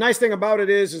 The nice thing about it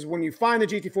is when you find the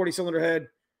GT40 cylinder head,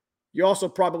 you also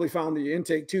probably found the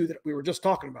intake too that we were just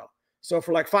talking about. So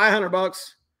for like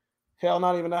 $500, hell,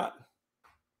 not even that.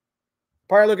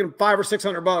 Probably looking at $500 or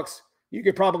 $600, you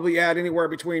could probably add anywhere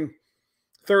between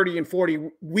 30 and 40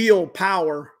 wheel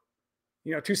power.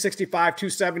 You know, 265,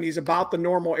 270 is about the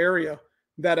normal area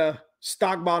that a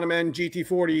stock bottom end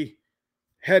GT40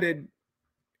 headed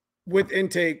with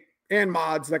intake and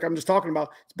mods, like I'm just talking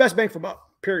about, it's best bang for buck,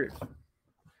 period.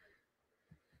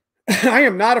 I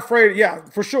am not afraid. Yeah,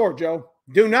 for sure, Joe.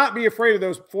 Do not be afraid of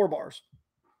those 4 bars.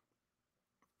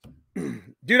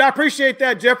 Dude, I appreciate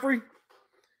that, Jeffrey.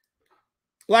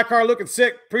 Black car looking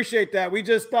sick. Appreciate that. We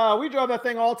just we drove that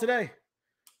thing all today.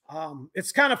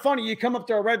 It's kind of funny. You come up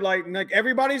to a red light and like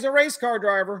everybody's a race car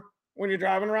driver when you're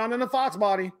driving around in a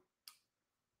Foxbody.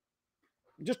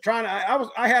 Just trying to.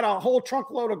 I had a whole trunk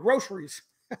load of groceries.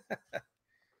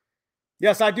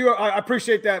 Yes, I do. I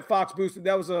appreciate that, Fox Boosted.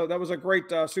 That was a great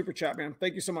super chat, man.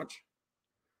 Thank you so much.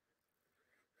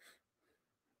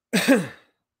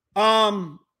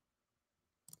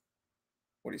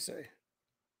 What do you say?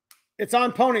 It's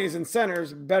on ponies and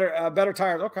centers. Better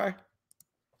tires. Okay.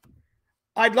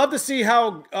 I'd love to see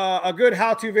how a good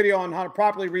how-to video on how to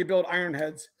properly rebuild iron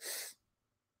heads.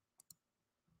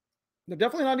 They're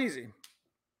definitely not easy.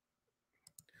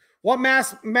 What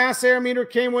mass air meter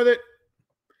came with it?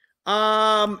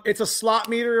 It's a slot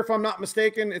meter, if I'm not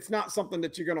mistaken. It's not something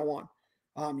that you're going to want.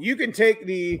 You can take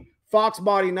the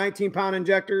Foxbody 19-pound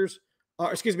injectors,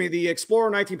 the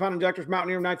Explorer 19-pound injectors,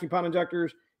 Mountaineer 19-pound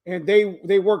injectors, and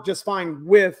they work just fine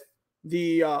with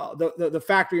the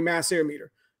factory mass air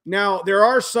meter. Now, there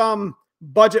are some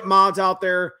budget mods out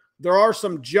there. There are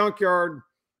some junkyard,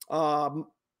 mass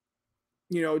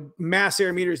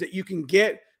air meters that you can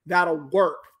get that'll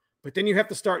work. But then you have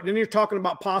to start. Then you're talking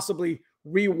about possibly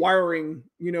rewiring,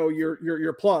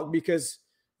 your plug, because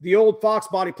the old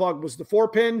Foxbody plug was the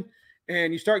 4-pin,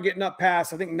 and you start getting up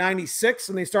past, I think, 96,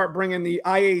 and they start bringing the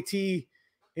IAT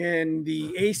and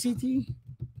the ACT.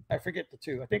 I forget the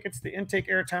two. I think it's the intake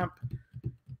air temp,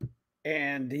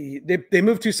 and they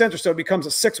move 2 sensors, so it becomes a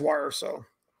 6-wire. So,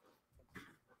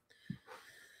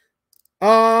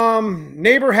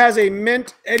 neighbor has a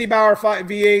mint Eddie Bauer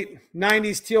V8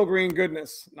 90s teal green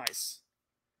goodness. Nice.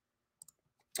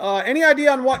 Any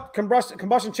idea on what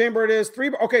combustion chamber it is?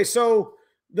 Okay, so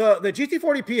the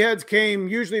GT40P heads came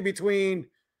usually between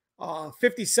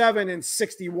 57 and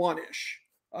 61-ish.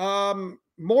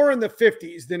 More in the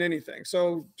 50s than anything.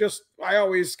 So I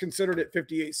always considered it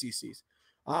 58 cc's.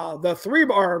 The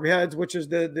 3-bar heads, which is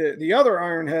the other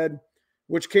iron head,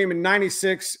 which came in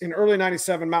 96 and early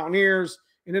 97 Mountaineers.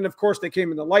 And then, of course, they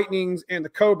came in the Lightnings and the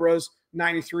Cobras,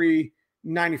 93,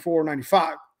 94,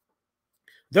 95.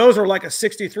 Those are like a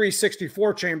 63,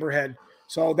 64 chamber head.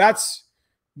 So that's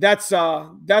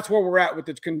where we're at with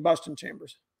the combustion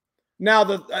chambers.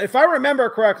 Now, if I remember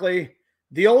correctly,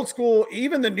 the old school,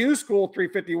 even the new school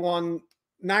 351,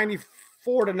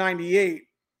 94 to 98,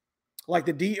 like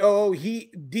the D0E,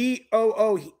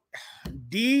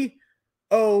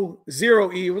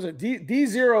 was it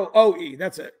D0OE?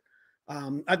 That's it.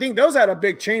 I think those had a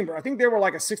big chamber. I think they were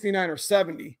like a 69 or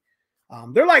 70.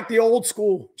 They're like the old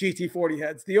school GT40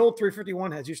 heads. The old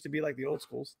 351 heads used to be like the old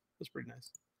schools. That's pretty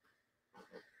nice.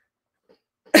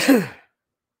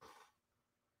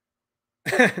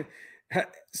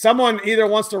 Someone either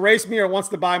wants to race me or wants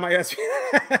to buy my SV.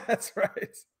 That's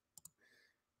right.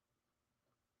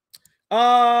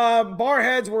 Bar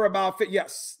heads were about fit.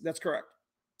 Yes, that's correct.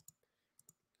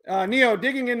 Neo,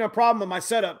 digging into a problem with my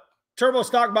setup. Turbo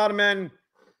stock bottom end.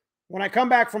 When I come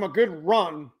back from a good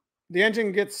run, the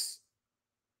engine get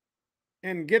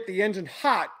the engine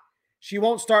hot, she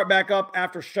won't start back up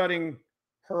after shutting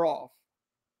her off.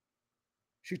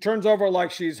 She turns over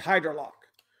like she's hydrolock.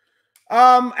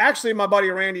 Actually, my buddy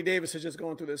Randy Davis is just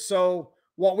going through this. So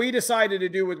what we decided to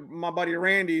do with my buddy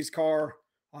Randy's car,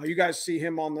 you guys see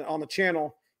him on the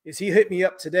channel, is he hit me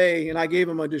up today, and I gave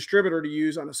him a distributor to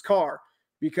use on his car,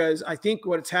 because I think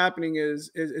what's happening is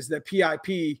that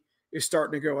PIP is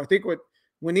starting to go. I think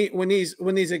when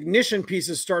these ignition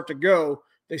pieces start to go,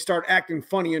 they start acting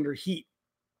funny under heat.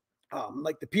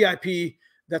 Like the PIP,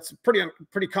 that's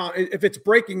pretty common. If it's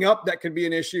breaking up, that could be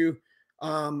an issue.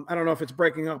 I don't know if it's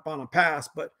breaking up on a pass,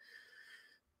 but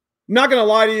I'm not going to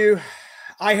lie to you.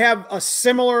 I have a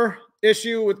similar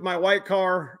issue with my white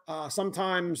car.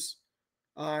 Sometimes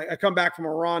I come back from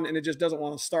a run and it just doesn't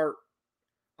want to start.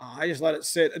 I just let it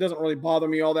sit. It doesn't really bother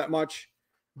me all that much,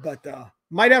 but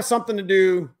might have something to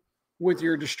do with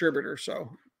your distributor. So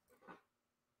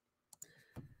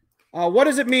what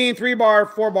does it mean? 3-bar,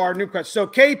 4-bar, new clutch. So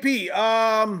KP,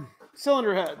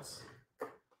 cylinder heads.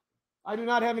 I do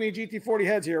not have any GT40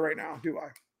 heads here right now, do I?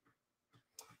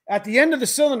 At the end of the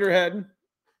cylinder head,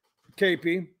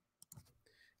 KP,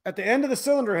 at the end of the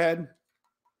cylinder head,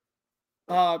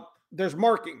 there's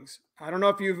markings. I don't know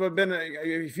if you've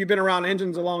been around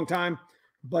engines a long time,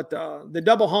 but the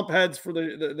double hump heads for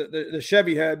the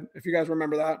Chevy head, if you guys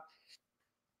remember that,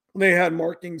 they had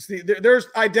markings. There's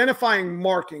identifying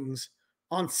markings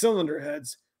on cylinder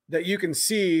heads that you can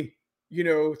see,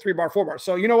 3-bar, 4-bar.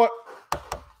 So you know what?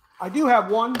 I do have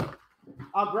one.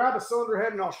 I'll grab a cylinder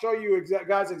head and I'll show you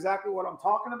guys exactly what I'm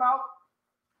talking about.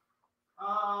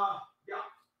 Yeah.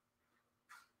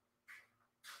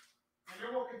 And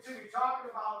then we'll continue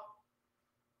talking about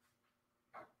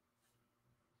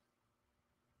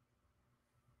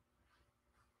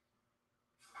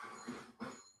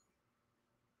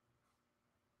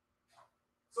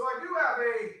so I do have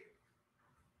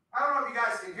I don't know if you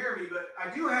guys can hear me, but I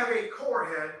do have a core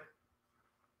head.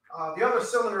 The other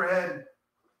cylinder head,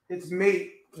 its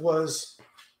mate was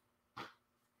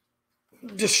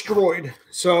destroyed.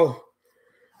 So,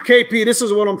 KP, this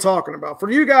is what I'm talking about.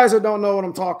 For you guys that don't know what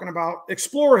I'm talking about,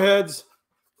 Explorer heads,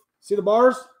 see the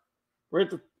bars right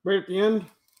at the end?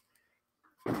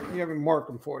 You have me mark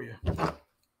them for you.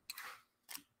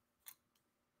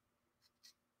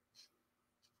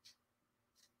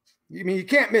 You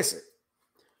can't miss it.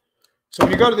 So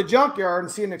when you go to the junkyard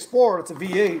and see an Explorer, it's a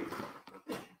V8.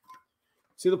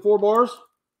 See the 4 bars?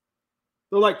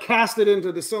 They're like casted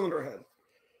into the cylinder head.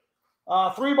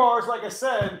 3 bars, like I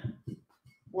said,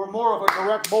 were more of a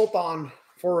direct bolt-on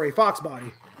for a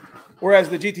Foxbody, whereas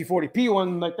the GT40P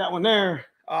one, like that one there,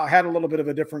 had a little bit of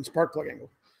a different spark plug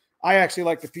angle. I actually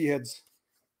like the P heads.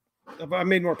 I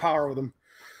made more power with them.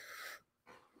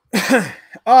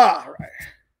 All right.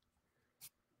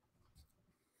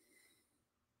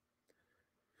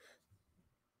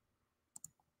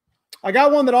 I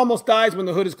got one that almost dies when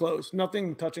the hood is closed.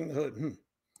 Nothing touching the hood.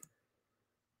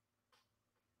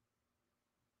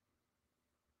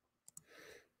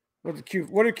 What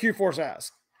did Q-Force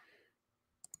ask?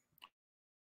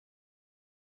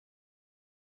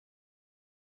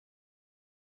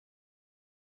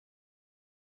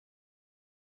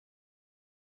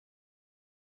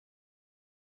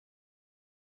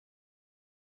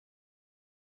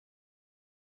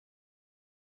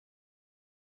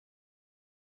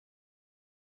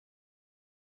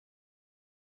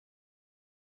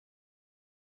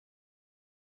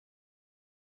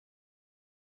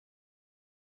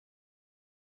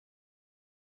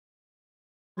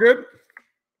 Good.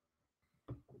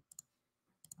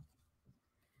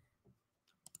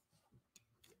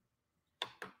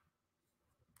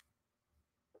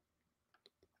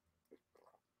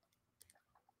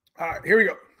 All right, here we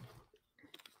go.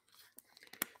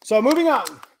 So moving on.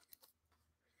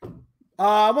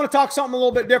 I want to talk something a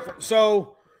little bit different.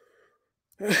 So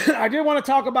I did want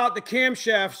to talk about the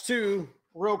camshafts too,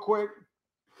 real quick.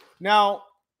 Now,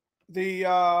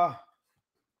 the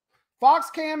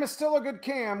Fox cam is still a good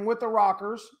cam with the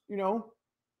rockers, you know.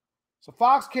 So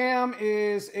Fox cam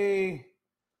is a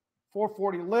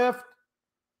 440 lift.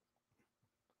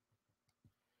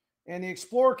 And the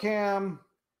Explorer cam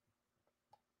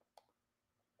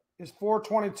is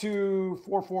 422,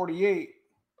 448.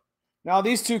 Now,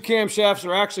 these 2 camshafts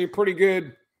are actually pretty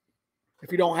good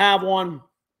if you don't have one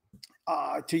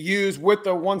to use with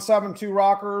the 172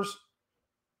 rockers.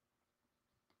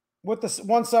 With the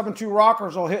 172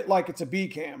 rockers, will hit like it's a B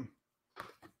cam.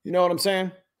 You know what I'm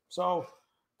saying? So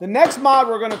the next mod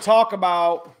we're going to talk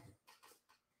about,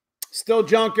 still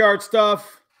junkyard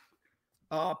stuff,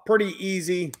 pretty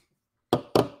easy.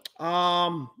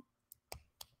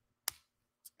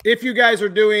 If you guys are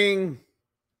doing,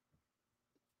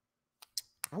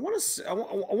 I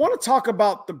want to talk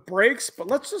about the brakes, but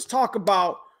let's just talk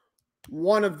about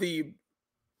one of the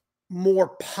more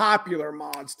popular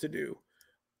mods to do.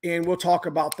 And we'll talk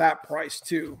about that price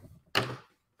too. And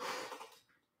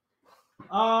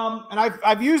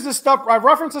I've used this stuff. I've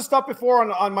referenced this stuff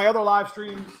before on my other live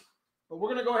streams, but we're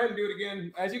going to go ahead and do it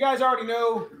again. As you guys already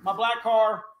know, my black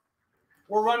car,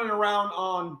 we're running around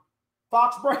on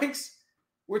Fox brakes,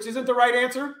 which isn't the right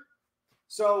answer.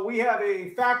 So we have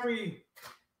a factory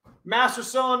master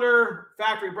cylinder,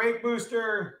 factory brake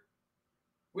booster.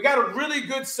 We got a really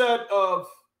good set of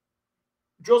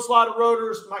drill slotted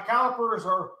rotors. My calipers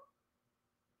are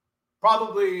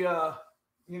probably, you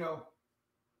know,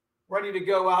 ready to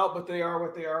go out, but they are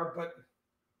what they are. But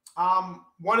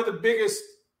one of the biggest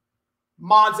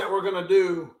mods that we're going to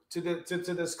do to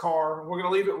this car, we're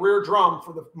going to leave it rear drum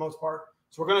for the most part.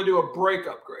 So we're going to do a brake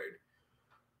upgrade.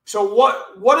 So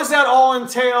what does that all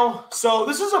entail? So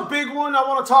this is a big one I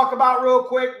want to talk about real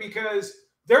quick because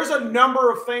there's a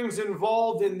number of things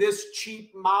involved in this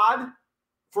cheap mod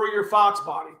for your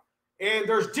Foxbody. And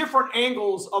there's different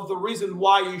angles of the reason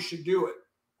why you should do it.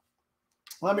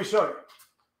 Let me show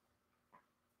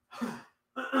you.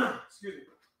 Excuse me.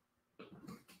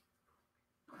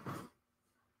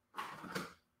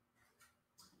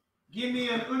 Give me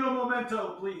an uno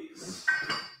momento, please.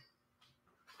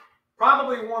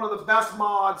 Probably one of the best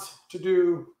mods to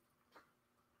do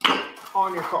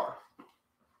on your car.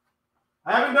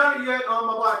 I haven't done it yet on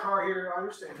my black car here. I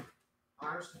understand.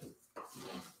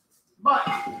 But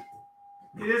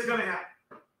it is going to happen.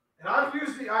 And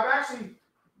I've actually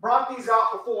brought these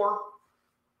out before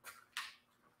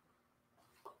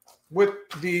with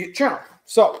the channel.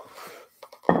 So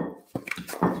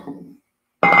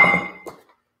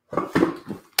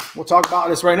we'll talk about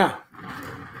this right now.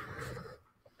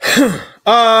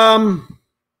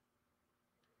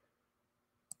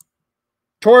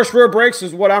 Taurus rear brakes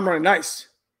is what I'm running. Nice.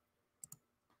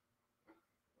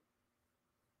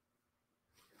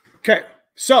 Okay,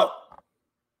 so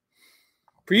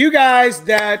for you guys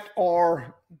that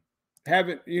are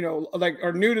haven't, you know, like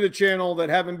are new to the channel, that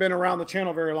haven't been around the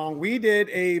channel very long, we did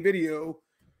a video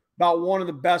about one of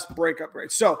the best brake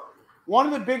upgrades. So one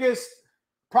of the biggest,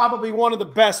 probably one of the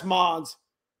best mods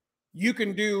you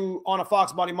can do on a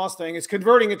Foxbody Mustang is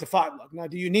converting it to 5-lug. Now,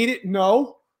 do you need it?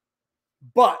 No.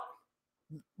 But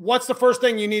what's the first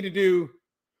thing you need to do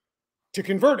to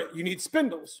convert it? You need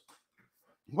spindles.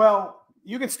 Well,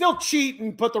 you can still cheat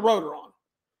and put the rotor on.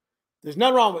 There's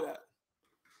nothing wrong with that.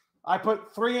 I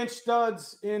put 3-inch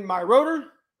studs in my rotor,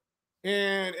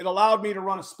 and it allowed me to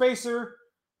run a spacer.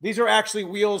 These are actually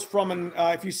wheels from an,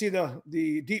 if you see the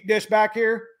deep dish back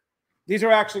here, these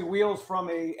are actually wheels from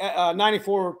a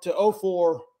 94 to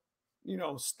 04,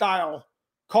 style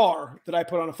car that I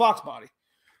put on a Foxbody.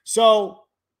 So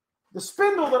the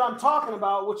spindle that I'm talking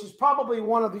about, which is probably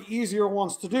one of the easier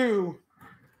ones to do,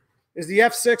 is the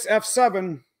F6,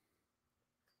 F7,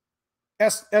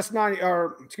 S90,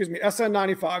 or excuse me,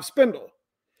 SN95 spindle.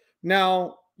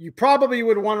 Now, you probably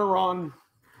would want to run,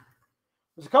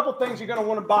 there's a couple things you're going to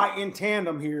want to buy in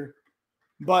tandem here,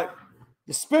 but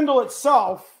the spindle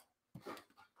itself,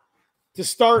 to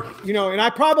start, and I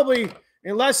probably,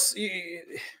 unless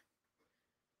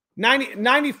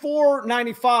 94,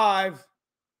 95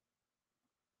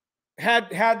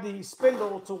 had the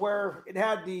spindle to where it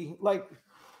had the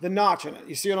notch in it.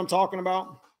 You see what I'm talking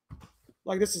about?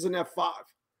 Like this is an F5.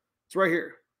 It's right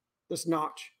here, this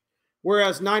notch.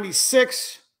 Whereas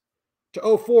 96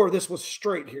 to 04, this was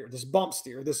straight here, this bump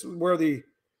steer. This is where the,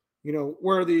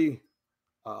 the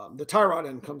tie rod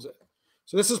end comes in.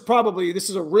 So this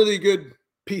is a really good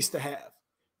piece to have.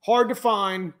 Hard to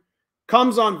find.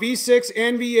 Comes on V6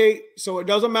 and V8, so it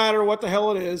doesn't matter what the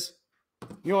hell it is.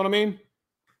 You know what I mean?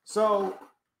 So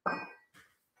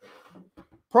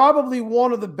probably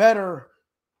one of the better,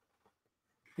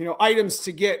 items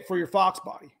to get for your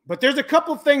Foxbody. But there's a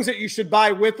couple of things that you should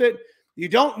buy with it. You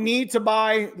don't need to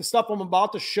buy the stuff I'm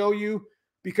about to show you,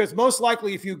 because most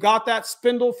likely if you got that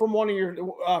spindle from one of your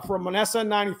from an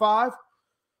SN95,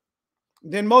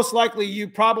 then most likely you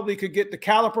probably could get the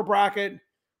caliper bracket,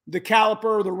 the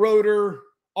caliper, the rotor,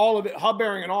 all of it, hub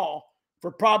bearing and all,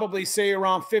 for probably say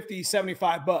around 50,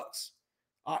 75 bucks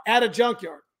at a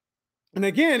junkyard. And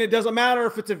again, it doesn't matter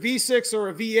if it's a V6 or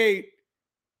a V8.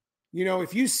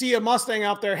 If you see a Mustang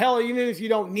out there, hell, even if you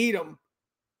don't need them,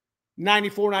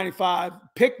 94, 95,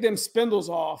 pick them spindles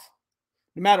off,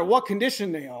 no matter what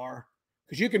condition they are,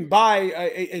 because you can buy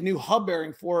a new hub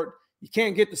bearing for it. You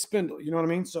can't get the spindle. You know what I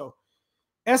mean? So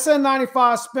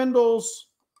SN95 spindles,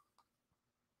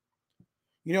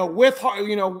 with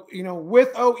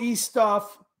OE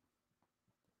stuff,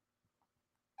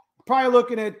 probably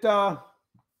looking at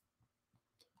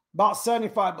about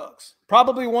 75 bucks.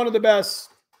 Probably one of the best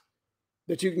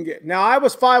that you can get. Now, I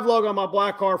was 5-lug on my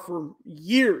black car for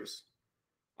years.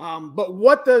 But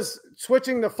what does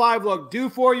switching to 5-lug do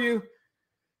for you?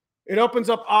 It opens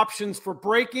up options for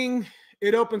braking.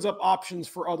 It opens up options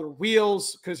for other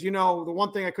wheels, because, the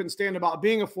one thing I couldn't stand about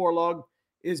being a 4-lug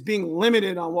is being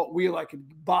limited on what wheel I could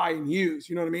buy and use.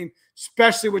 You know what I mean?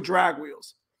 Especially with drag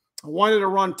wheels. I wanted to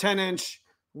run 10-inch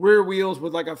rear wheels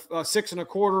with like a 6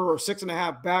 1/4 or 6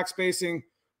 1/2 back spacing,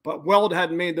 but Weld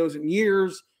hadn't made those in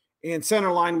years, and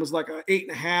Centerline was like a 8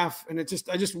 1/2, and I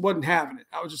just wasn't having it.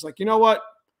 I was just like, you know what?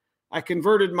 I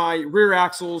converted my rear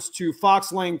axles to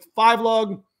Fox length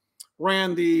 5-lug,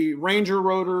 ran the Ranger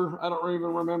rotor. I don't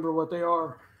even remember what they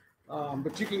are,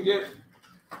 but you can get,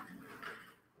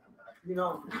 it's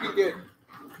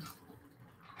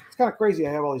kind of crazy.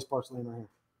 I have all these parts laying right here.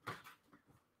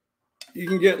 You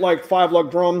can get like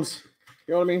 5-lug drums,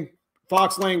 you know what I mean?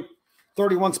 Fox length,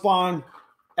 31 spawn,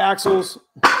 axles.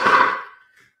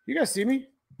 You guys see me?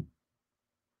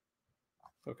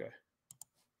 Okay.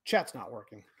 Chat's not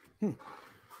working.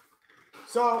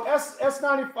 So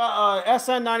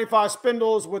SN95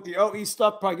 spindles with the OE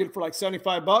stuff, probably get it for like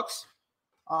 75 bucks.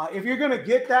 If you're going to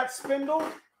get that spindle,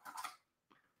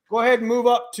 go ahead and move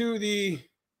up to the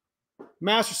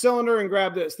master cylinder and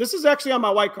grab this. This is actually on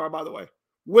my white car, by the way,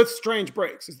 with strange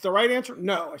brakes. Is it the right answer?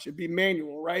 No, I should be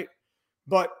manual, right?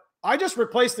 But I just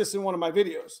replaced this in one of my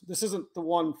videos. This isn't the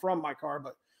one from my car,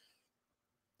 but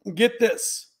get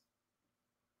this.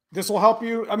 This will help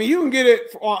you. I mean, you can get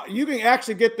it. You can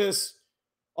actually get this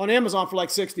on Amazon for like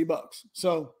 60 bucks.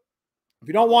 So if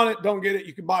you don't want it, don't get it.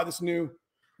 You can buy this new,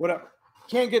 whatever.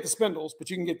 Can't get the spindles, but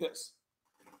you can get this.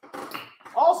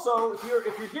 Also, if you're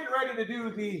getting ready to do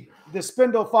the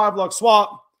spindle 5-lug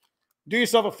swap, do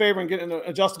yourself a favor and get an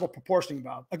adjustable proportioning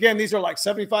valve. Again, these are like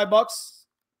 75 bucks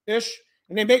ish,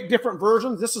 and they make different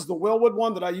versions. This is the Willwood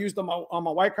one that I used on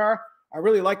my white car. I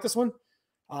really like this one.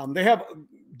 They have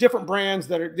different brands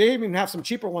they even have some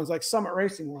cheaper ones like Summit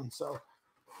Racing ones. So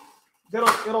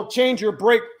it'll change your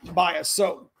brake bias.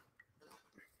 So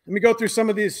let me go through some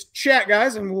of these chat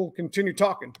guys and we'll continue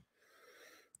talking.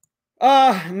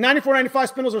 94.95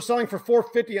 spindles are selling for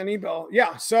 $450 on eBay.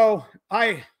 Yeah, so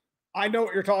I know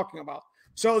what you're talking about.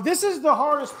 So this is the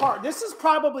hardest part. This is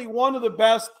probably one of the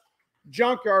best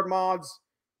junkyard mods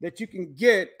that you can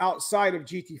get outside of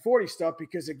GT40 stuff,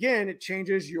 because again, it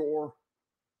changes your,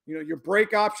 your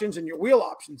brake options and your wheel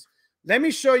options. Let me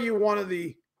show you one of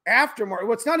the aftermarket.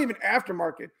 Well, it's not even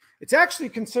aftermarket. It's actually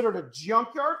considered a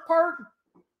junkyard part,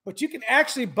 but you can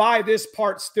actually buy this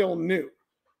part still new.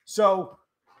 So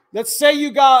let's say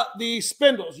you got the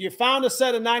spindles. You found a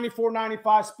set of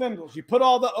 94-95 spindles. You put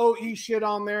all the OE shit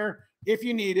on there if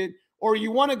you need it, or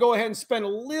you want to go ahead and spend a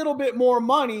little bit more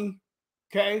money,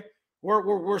 okay?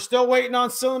 We're still waiting on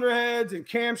cylinder heads and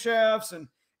camshafts and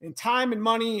time and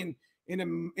money and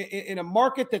in a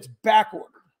market that's backordered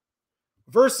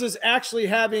versus actually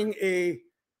having a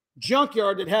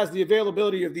junkyard that has the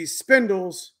availability of these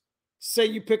spindles. Say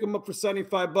you pick them up for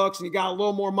 75 bucks and you got a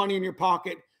little more money in your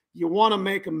pocket. You want to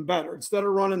make them better instead of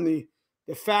running the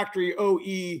factory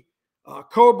OE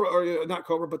Cobra, or not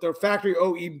Cobra, but the factory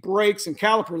OE brakes and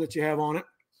caliper that you have on it.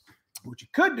 What you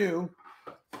could do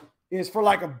is for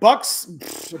like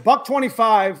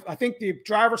 $1.25. I think the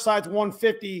driver side's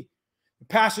 150, the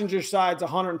passenger side's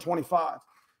 125.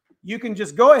 You can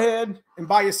just go ahead and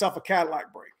buy yourself a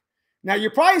Cadillac brake. Now you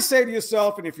probably say to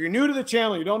yourself, and if you're new to the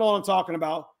channel, you don't know what I'm talking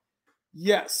about.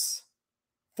 Yes,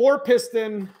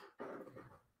 4-piston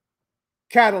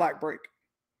Cadillac brake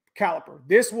caliper.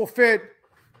 This will fit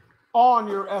on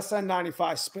your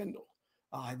SN95 spindle.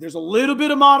 There's a little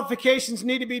bit of modifications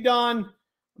need to be done,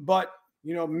 but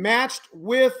matched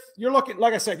with, you're looking,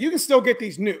 like I said, you can still get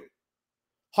these new.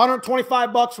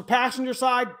 125 bucks for passenger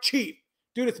side, cheap.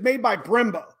 Dude, it's made by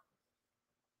Brembo.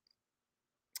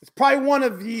 It's probably one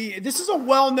of this is a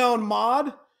well-known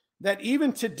mod that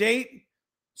even to date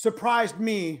surprised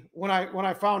me when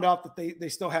I found out that they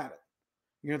still had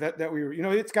it. That we were,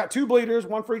 it's got 2 bleeders,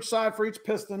 one for each side for each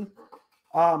piston.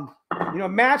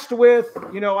 Matched with,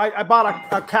 I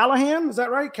bought a Callahan, is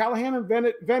that right? Callahan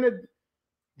invented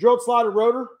drilled slotted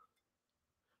rotor.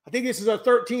 I think this is a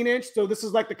 13-inch, so this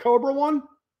is like the Cobra one.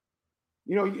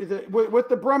 With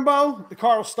the Brembo, the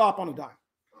car will stop on a dime.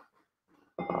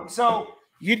 So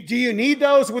do you need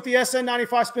those with the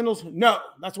SN95 spindles? No.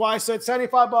 That's why I said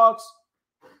 75 bucks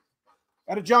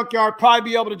at a junkyard, probably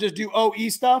be able to just do OE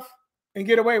stuff and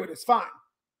get away with it. It's fine.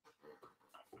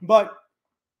 But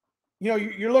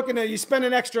you're looking at, you spend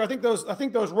an extra, I think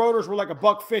those rotors were like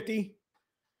 $1.50.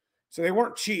 So they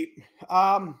weren't cheap.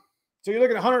 So you're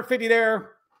looking at 150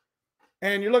 there,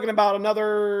 and you're looking about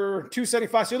another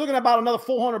 275. So you're looking at about another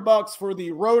 $400 for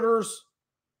the rotors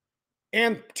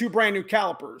and 2 brand new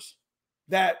calipers.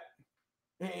 That,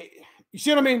 you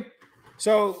see what I mean?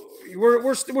 So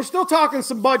we're still talking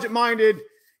some budget minded,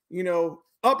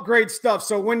 upgrade stuff.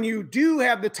 So when you do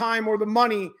have the time or the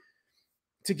money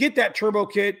to get that turbo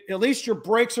kit, at least your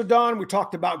brakes are done. We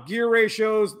talked about gear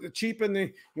ratios, the cheap and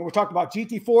the, we talked about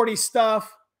GT40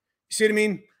 stuff. You see what I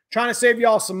mean? Trying to save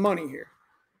y'all some money here.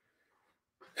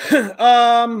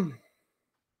 Let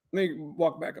me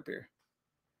walk back up here.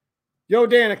 Yo,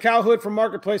 Dan, a cow hood from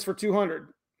Marketplace for 200.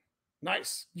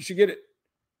 Nice. You should get it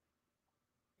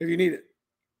if you need it.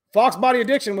 Foxbody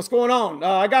Addiction, what's going on?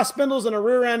 I got spindles and a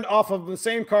rear end off of the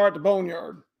same car at the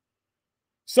boneyard.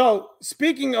 So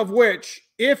speaking of which,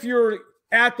 if you're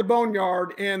at the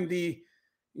boneyard and the,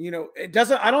 it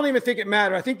doesn't, I don't even think it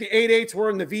matters. I think the 8.8s were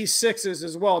in the V6s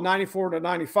as well, 94 to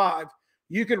 95.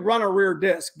 You could run a rear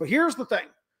disc. But here's the thing.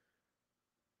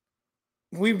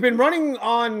 We've been running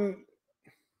on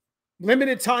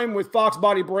limited time with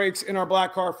Foxbody brakes in our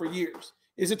black car for years.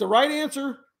 Is it the right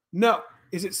answer? No.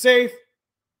 Is it safe?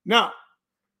 No.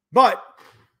 But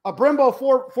a Brembo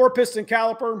four-piston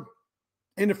caliper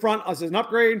in the front as an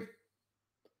upgrade,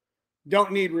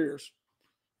 don't need rears.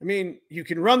 I mean, you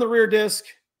can run the rear disc.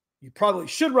 You probably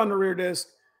should run the rear disc.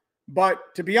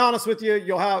 But to be honest with you,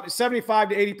 you'll have 75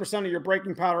 to 80% of your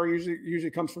braking power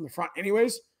usually comes from the front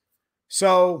anyways.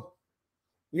 So,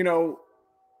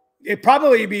 it'd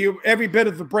probably be every bit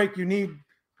of the brake you need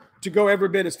to go every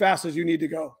bit as fast as you need to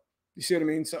go. You see what I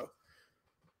mean? So,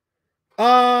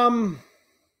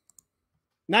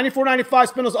 94-95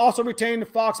 spindles also retain the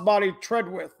Foxbody tread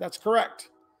width. That's correct.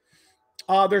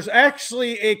 There's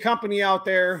actually a company out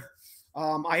there.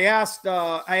 I asked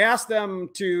them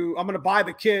to, I'm going to buy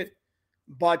the kit,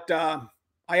 but I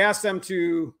asked them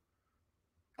to,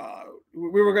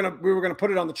 we were going to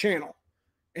put it on the channel.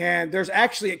 And there's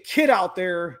actually a kit out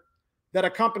there that a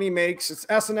company makes. It's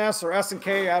S&S or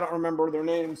S&K. I don't remember their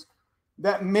names,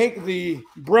 that make the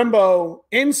Brembo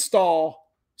install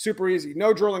super easy.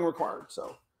 No drilling required.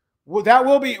 So that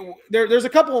will be there. There's a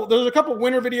couple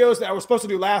winter videos that I was supposed to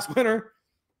do last winter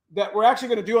that we're actually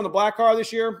going to do on the black car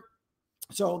this year.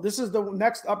 So this is the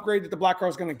next upgrade that the black car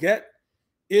is going to get,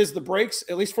 is the brakes,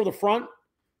 at least for the front.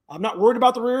 I'm not worried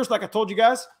about the rears, like I told you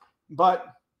guys, but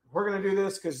we're going to do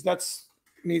this because that's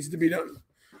needs to be done.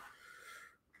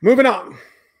 Moving on.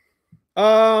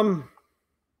 I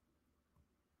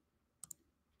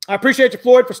appreciate you,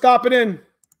 Floyd, for stopping in.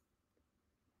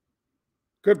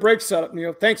 Good brake setup,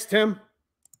 Neil. Thanks, Tim.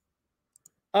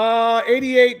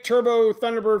 88 turbo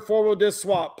Thunderbird 4-wheel disc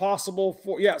swap. Possible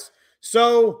for, yes.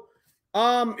 So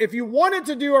if you wanted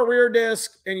to do a rear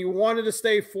disc and you wanted to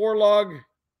stay 4-lug,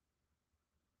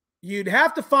 you'd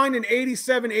have to find an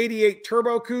 87, 88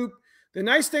 turbo coupe. The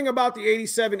nice thing about the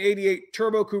 87, 88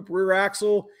 turbo coupe rear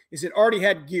axle is it already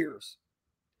had gears.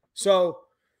 So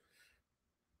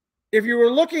if you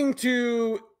were looking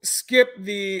to skip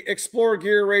the Explorer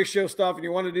gear ratio stuff and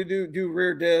you wanted to do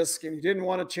rear disc and you didn't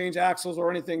want to change axles or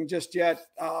anything just yet,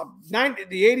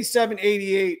 the 87,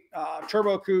 88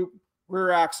 turbo coupe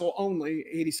rear axle only,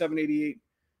 87, 88,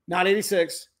 not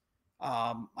 86.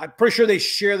 I'm pretty sure they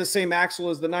share the same axle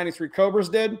as the 93 Cobras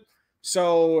did.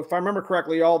 So if I remember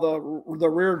correctly, all the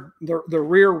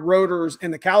rear rotors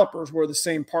and the calipers were the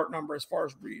same part number as far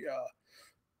as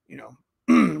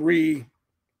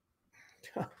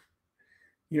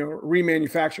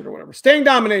remanufactured or whatever. Staying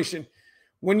domination.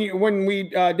 When we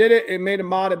did it, it made a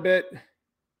mod a bit,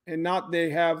 and not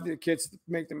they have the kits that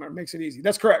make them. It makes it easy.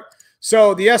 That's correct.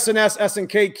 So the SNS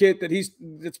SNK kit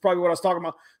that's probably what I was talking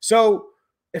about. So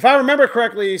if I remember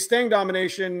correctly, Staying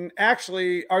Domination,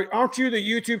 actually, aren't you the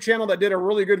YouTube channel that did a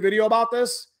really good video about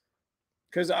this?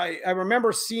 Because I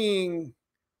remember seeing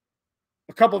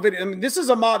a couple of videos. I mean, this is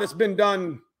a mod that's been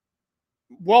done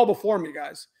well before me,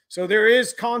 guys. So there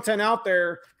is content out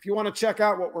there if you want to check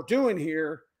out what we're doing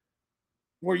here,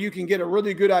 where you can get a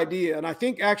really good idea. And I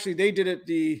think actually they did it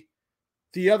the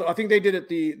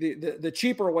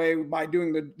cheaper way by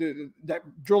doing that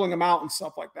drilling them out and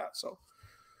stuff like that. So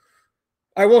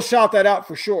I will shout that out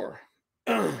for sure.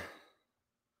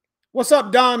 What's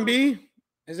up, Don B?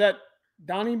 Is that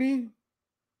Donnie B?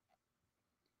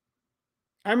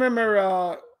 I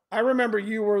remember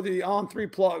you were the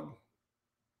on-3 plug.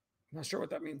 I'm not sure what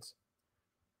that means.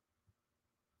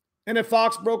 And if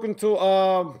Fox broke into,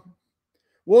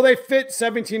 will they fit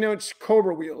 17-inch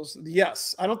Cobra wheels?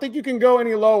 Yes. I don't think you can go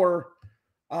any lower.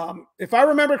 If I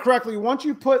remember correctly, once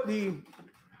you put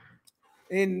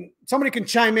somebody can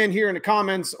chime in here in the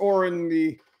comments or in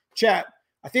the chat.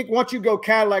 I think once you go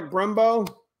Cadillac Brembo,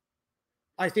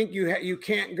 I think you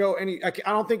can't go any. I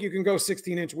don't think you can go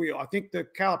 16-inch wheel. I think the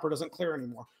caliper doesn't clear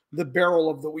anymore. The barrel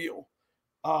of the wheel.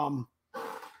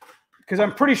 Because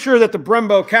I'm pretty sure that the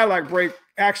Brembo Cadillac brake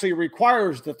actually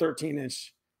requires the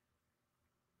 13-inch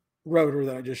rotor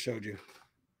that I just showed you.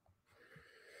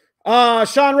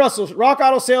 Sean Russell, Rock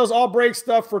Auto Sales, all brake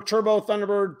stuff for Turbo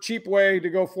Thunderbird. Cheap way to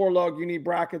go 4-lug. You need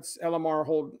brackets, LMR,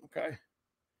 hold. Okay.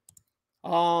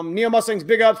 Neo Mustangs,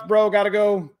 big ups, bro. Got to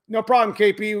go. No problem,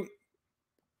 KP.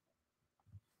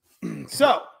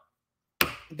 So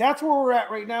that's where we're at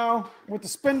right now with the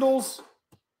spindles.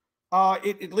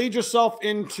 It leads yourself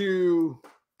into,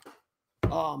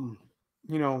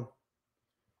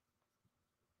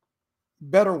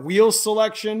 better wheel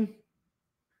selection.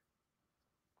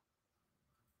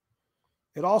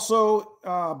 It also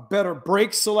better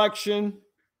brake selection,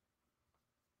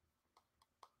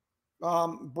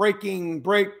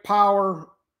 brake power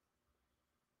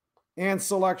and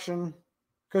selection.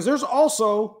 Because there's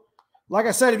also, like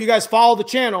I said, if you guys follow the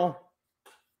channel,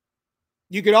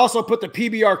 you could also put the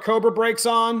PBR Cobra brakes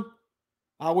on,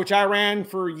 which I ran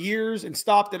for years and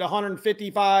stopped at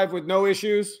 155 with no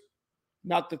issues.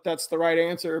 Not that that's the right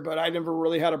answer, but I never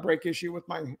really had a brake issue with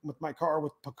my car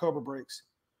with Cobra brakes.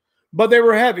 But they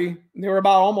were heavy. They were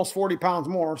about almost 40 pounds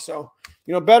more. So,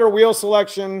 better wheel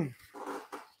selection.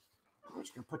 I'm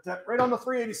just going to put that right on the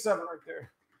 387 right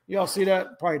there. Y'all see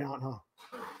that? Probably not, huh?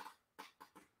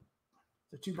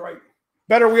 They're too bright.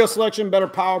 Better wheel selection, better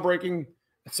power braking,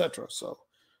 etc. So,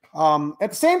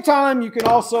 at the same time, you can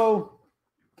also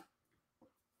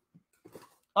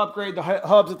upgrade the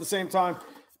hubs at the same time.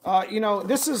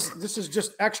 This is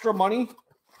just extra money,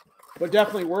 but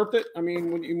definitely worth it. I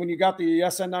mean, when you got the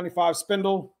SN95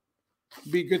 spindle,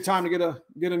 it'd be a good time to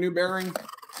get a new bearing.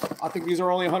 I think these are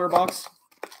only $100.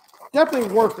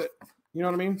 Definitely worth it. You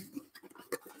know what I mean?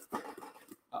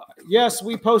 Yes,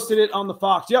 we posted it on the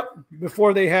Fox. Yep,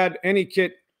 before they had any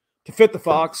kit to fit the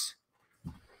Fox.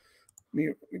 Let me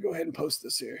go ahead and post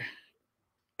this here.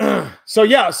 So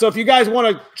if you guys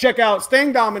want to check out,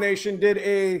 Staying Domination did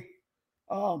a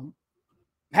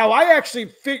how I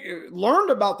actually learned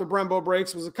about the Brembo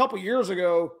brakes was a couple years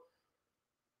ago.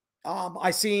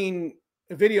 I seen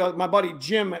a video. My buddy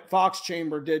Jim at Fox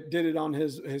Chamber did it on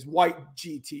his white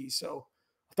GT. So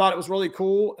I thought it was really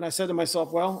cool. And I said to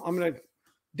myself, well, I'm going to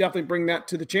definitely bring that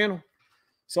to the channel.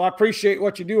 So I appreciate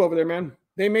what you do over there, man.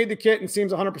 They made the kit and it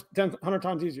seems 100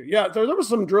 times easier. Yeah, there was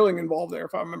some drilling involved there,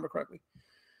 if I remember correctly.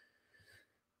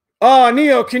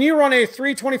 Neo, can you run a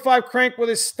 325 crank with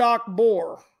a stock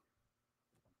bore?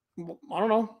 I don't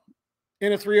know.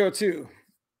 In a 302.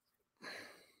 I'm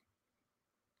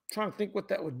trying to think what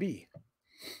that would be.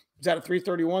 Is that a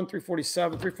 331,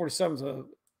 347? 347 is a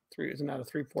three, isn't that a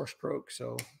 3/4 stroke?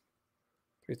 So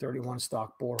 331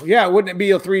 stock bore. Yeah, wouldn't it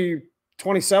be a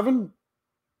 327?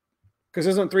 Because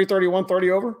isn't 331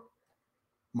 30 over?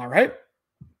 Am I right?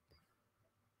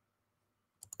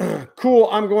 Cool.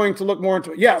 I'm going to look more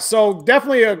into it. Yeah, so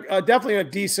definitely a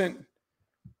decent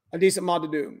mod to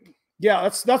do. Yeah,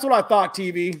 that's what I thought.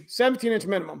 TV 17-inch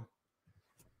minimum.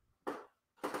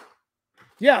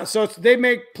 Yeah, so they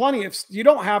make plenty of. You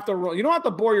don't have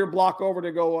to bore your block over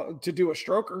to go to do a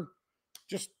stroker.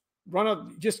 Just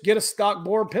get a stock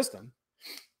bore piston.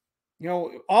 You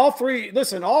know, all three.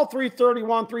 Listen, all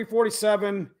 331,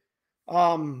 347,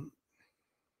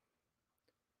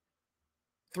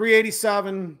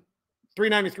 387.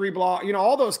 393 block, you know,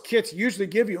 all those kits usually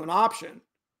give you an option.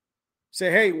 Say,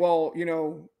 hey, well, you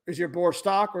know, is your bore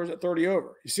stock or is it 30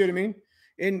 over? You see what I mean?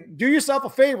 And do yourself a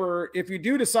favor, if you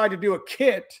do decide to do a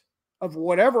kit of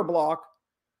whatever block,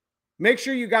 make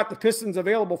sure you got the pistons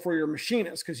available for your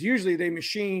machinist, because usually they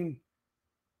machine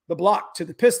the block to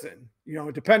the piston, you know,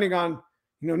 depending on,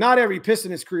 you know, not every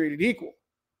piston is created equal.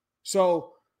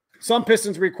 So some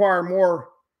pistons require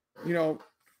more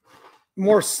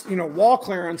wall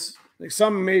clearance. Like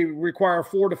some may require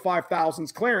 4,000 to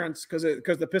 5,000 clearance because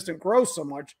the piston grows so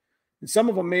much, and some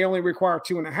of them may only require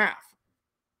 2.5.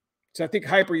 So I think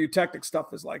hyper eutectic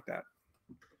stuff is like that.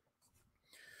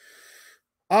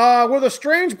 With a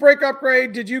strange brake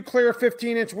upgrade, did you clear a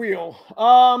 15-inch wheel?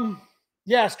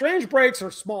 Yeah, strange brakes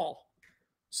are small,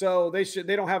 so they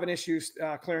don't have an issue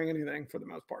clearing anything for the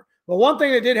most part. But one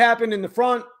thing that did happen in the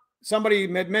front,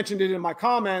 somebody had mentioned it in my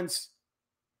comments.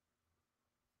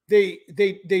 It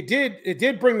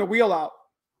did bring the wheel out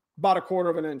about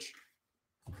 1/4 inch.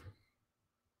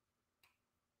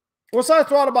 What size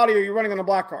throttle body are you running on the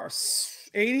black car?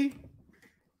 80?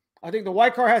 I think the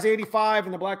white car has 85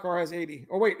 and the black car has 80.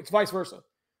 Or wait, it's vice versa.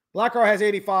 Black car has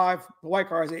 85, the white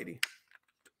car has 80.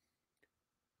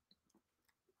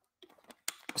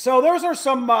 So those are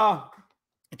some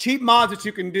cheap mods that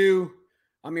you can do.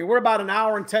 I mean, we're about 1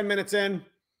 hour and 10 minutes in.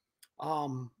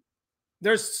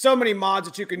 There's so many mods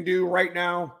that you can do right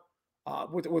now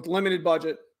with limited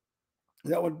budget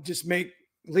that would just make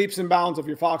leaps and bounds of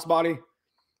your Foxbody.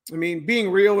 I mean,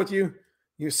 being real with you,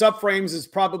 subframes is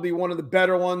probably one of the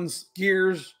better ones.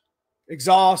 Gears,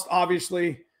 exhaust,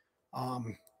 obviously.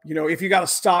 You know, if you got a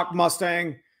stock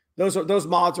Mustang, those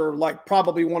mods are like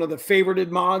probably one of the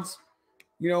favorited mods.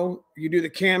 You know, you do the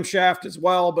camshaft as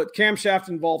well, but camshaft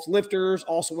involves lifters,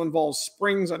 also involves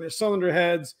springs on your cylinder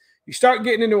heads. You start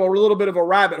getting into a little bit of a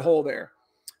rabbit hole there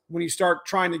when you start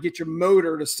trying to get your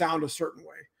motor to sound a certain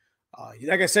way.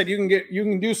 Like I said, you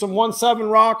can do some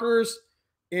 1.7 rockers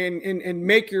and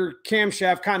make your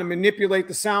camshaft kind of manipulate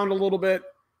the sound a little bit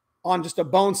on just a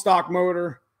bone stock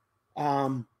motor.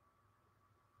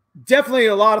 Definitely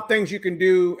a lot of things you can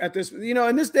do at this. You know,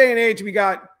 in this day and age, we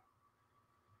got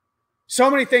so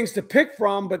many things to pick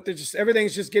from, but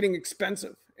everything's just getting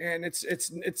expensive, and it's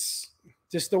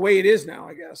just the way it is now,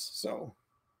 I guess. So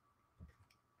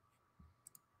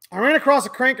I ran across a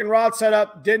crank and rod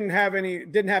setup, didn't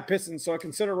have pistons, so I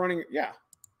consider running. Yeah.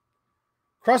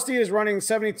 Krusty is running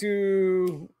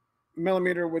 72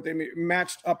 millimeter with a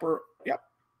matched upper. Yep.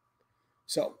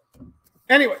 So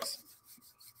anyways,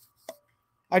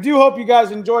 I do hope you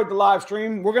guys enjoyed the live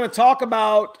stream. We're going to talk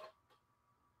about,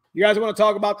 you guys want to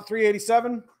talk about the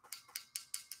 387?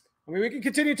 I mean, we can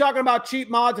continue talking about cheap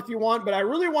mods if you want, but I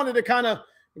really wanted to kind of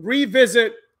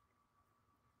revisit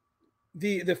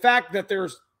the fact that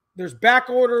there's back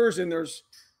orders and there's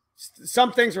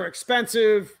some things are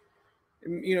expensive.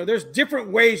 You know, there's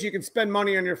different ways you can spend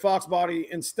money on your Foxbody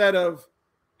instead of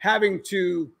having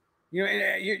to, you know,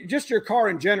 just your car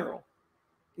in general.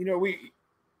 You know, if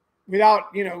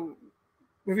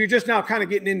you're just now kind of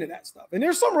getting into that stuff. And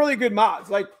there's some really good mods,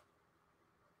 like,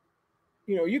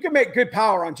 you know, you can make good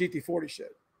power on GT40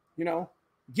 shit, you know,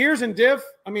 gears and diff.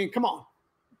 I mean, come on,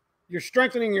 you're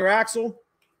strengthening your axle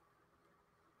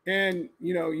and,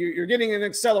 you know, you're getting an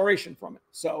acceleration from it.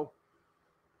 So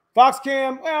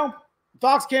Foxcam, well,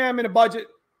 Foxcam in a budget,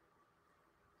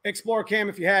 Explorer cam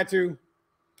if you had to,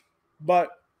 but,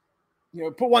 you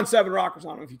know, put 1.7 rockers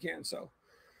on them if you can. So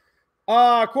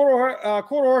quarter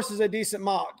horse is a decent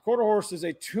mod. Quarter horse is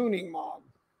a tuning mod.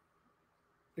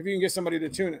 if you can get somebody to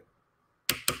tune it.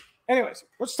 Anyways,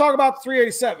 let's talk about the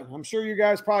 387. I'm sure you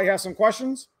guys probably have some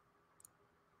questions.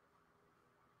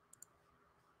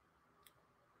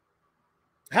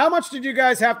 How much did you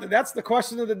guys have to? That's the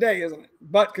question of the day, isn't it?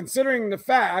 But considering the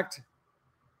fact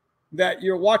that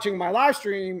you're watching my live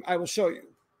stream, I will show you.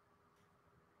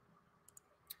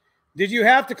 Did you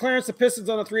have to clearance the pistons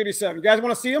on a 387? You guys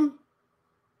want to see them?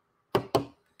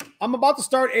 I'm about to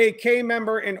start a K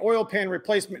member and oil pan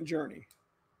replacement journey.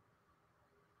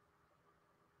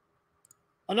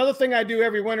 Another thing I do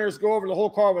every winter is go over the whole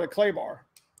car with a clay bar.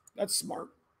 That's smart.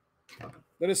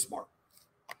 That is smart.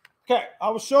 Okay, I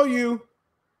will show you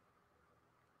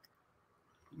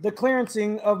the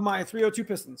clearancing of my 302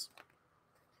 pistons.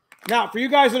 Now, for you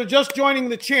guys that are just joining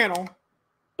the channel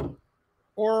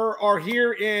or are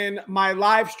here in my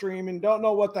live stream and don't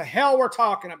know what the hell we're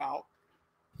talking about,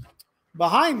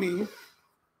 behind me,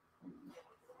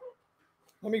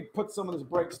 let me put some of this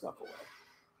brake stuff away.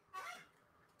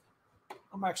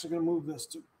 I'm actually going to move this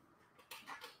too.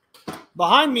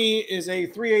 Behind me is a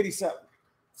 387.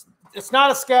 It's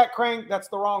not a scat crank. That's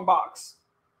the wrong box.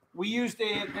 We used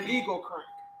an Eagle crank.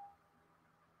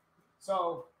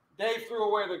 So Dave threw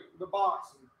away the box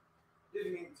and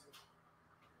didn't mean to.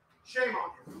 Shame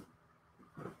on him.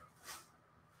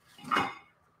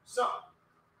 So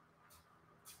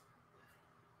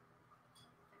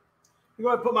I'm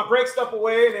going to put my brake stuff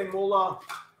away and then we'll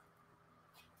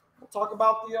talk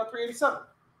about the 387.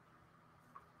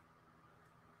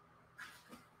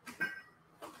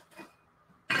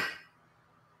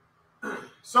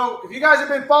 So if you guys have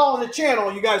been following the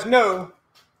channel, you guys know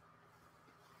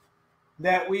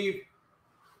that we've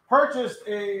purchased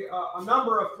a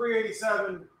number of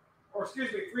 387, or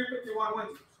excuse me, 351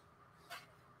 Windsors.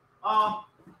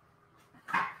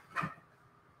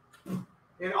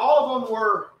 And all of them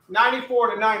were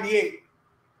 94 to 98,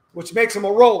 which makes them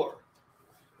a roller.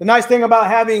 The nice thing about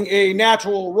having a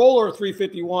natural roller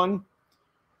 351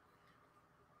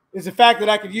 is the fact that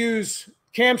I could use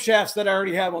camshafts that I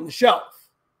already have on the shelf.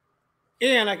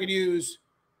 And I could use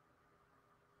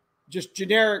just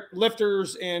generic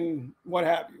lifters and what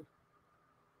have you.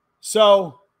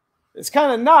 So it's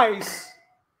kind of nice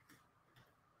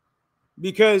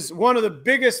because one of the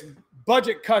biggest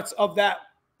budget cuts of that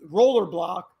roller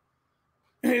block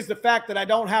is the fact that I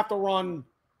don't have to run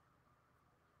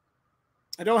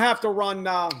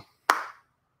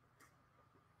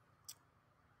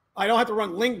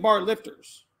link bar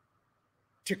lifters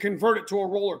to convert it to a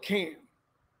roller cam,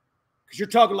 because you're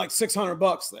talking like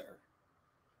 $600 there.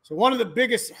 So one of the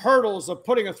biggest hurdles of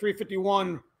putting a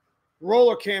 351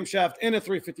 roller camshaft in a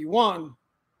 351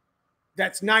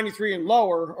 that's 93 and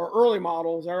lower, or early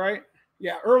model, is that right?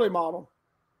 Yeah, early model.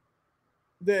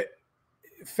 The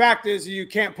fact is you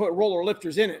can't put roller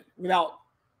lifters in it without,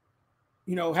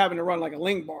 you know, having to run like a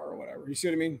link bar or whatever. You see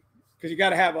what I mean? Because you got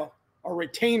to have a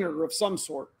retainer of some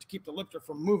sort to keep the lifter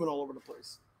from moving all over the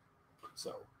place.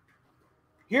 So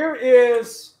here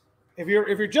is, if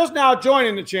you're just now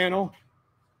joining the channel,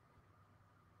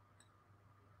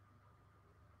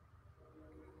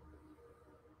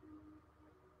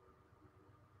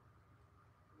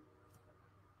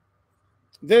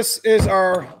 this is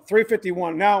our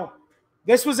 351. Now,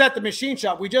 this was at the machine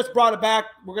shop. We just brought it back.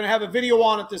 We're going to have a video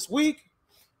on it this week.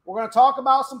 We're going to talk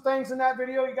about some things in that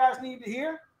video you guys need to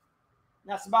hear.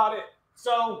 That's about it.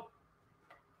 So,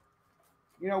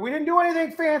 you know, we didn't do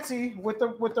anything fancy with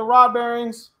the rod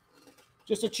bearings.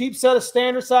 Just a cheap set of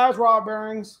standard size rod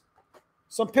bearings,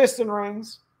 some piston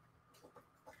rings.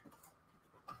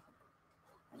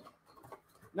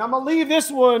 Now I'm going to leave this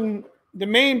one, the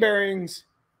main bearings,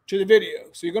 to the video.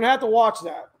 So you're going to have to watch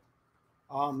that.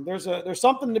 There's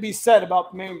something to be said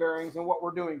about the main bearings and what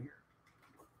we're doing here.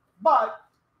 But,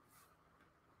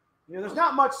 you know, there's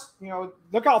not much, you know,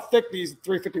 look how thick these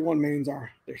 351 mains are.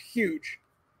 They're huge.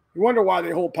 You wonder why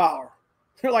they hold power.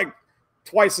 They're like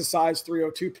twice the size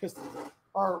 302 pistons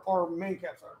or main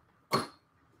caps are.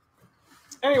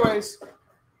 Anyways,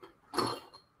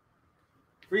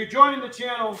 for you joining the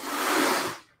channel,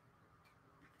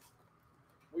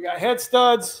 we got head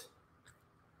studs.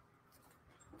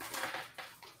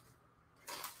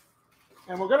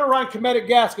 And we're going to run Cometic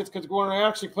gaskets because we're going to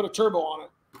actually put a turbo on it.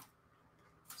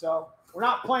 So we're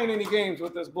not playing any games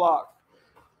with this block.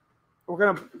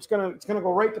 It's going to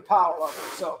go right to power level.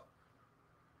 So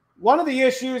one of the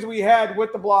issues we had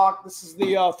with the block, this is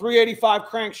the 385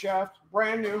 crankshaft,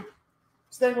 brand new.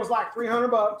 This thing was like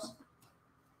 $300.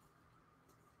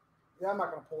 Yeah, I'm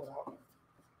not going to pull it out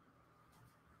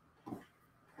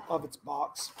of its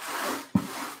box.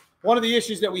 One of the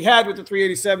issues that we had with the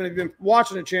 387, if you've been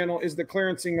watching the channel, is the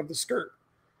clearancing of the skirt.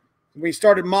 We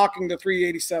started mocking the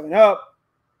 387 up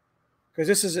because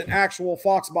this is an actual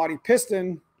Foxbody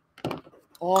piston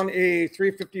on a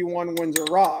 351 Windsor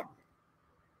rod.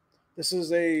 This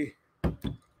is a,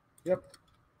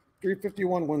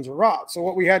 351 Windsor rod. So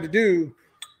what we had to do,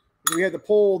 we had to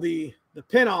pull the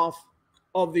pin off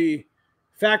of the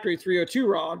factory 302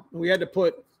 rod. And we had to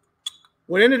put,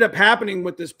 what ended up happening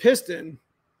with this piston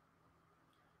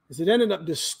is it ended up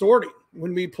distorting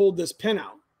when we pulled this pin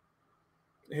out.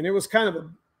 And it was kind of a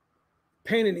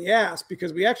pain in the ass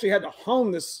because we actually had to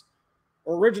hone this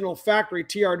original factory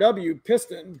TRW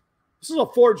piston. This is a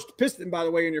forged piston, by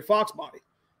the way, in your Foxbody.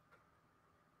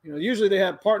 You know, usually they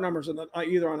have part numbers in the,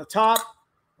 either on the top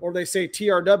or they say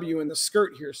TRW in the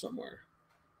skirt here somewhere.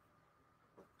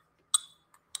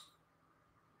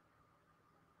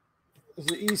 There's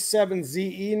the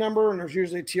E7ZE number, and there's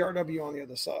usually TRW on the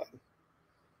other side.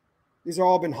 These are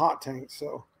all been hot tanks,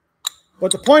 so.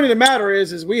 But the point of the matter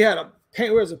is we had a pain.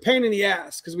 It was a pain in the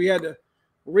ass because we had to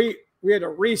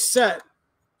reset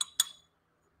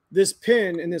this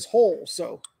pin in this hole.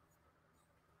 So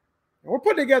we're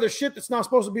putting together shit that's not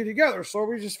supposed to be together. So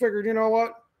we just figured, you know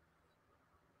what?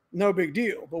 No big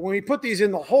deal. But when we put these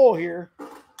in the hole here,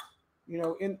 you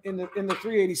know, in the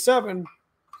 387,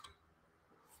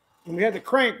 when we had the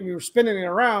crank and we were spinning it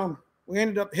around, we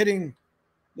ended up hitting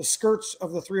the skirts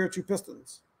of the 302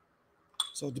 pistons.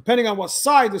 So depending on what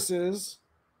side this is,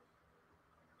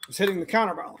 it's hitting the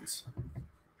counterbalance.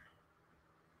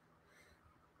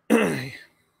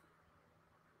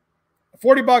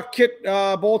 40-buck kit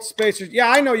bolt spacers. Yeah,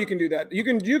 I know you can do that. You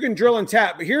can drill and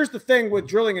tap, but here's the thing with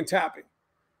drilling and tapping,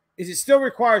 is it still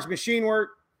requires machine work.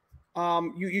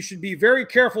 You should be very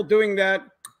careful doing that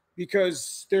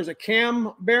because there's a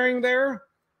cam bearing there,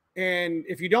 and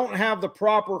if you don't have the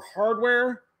proper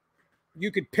hardware,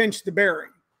 you could pinch the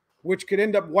bearing, which could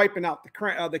end up wiping out the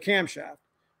camshaft.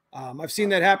 I've seen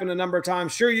that happen a number of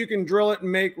times. Sure, you can drill it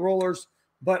and make rollers,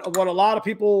 but what a lot of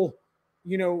people,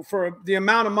 you know, for the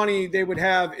amount of money they would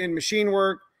have in machine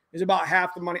work is about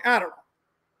half the money. I don't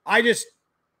know.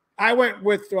 I went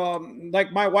with,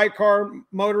 like my white car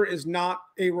motor is not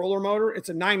a roller motor. It's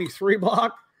a 93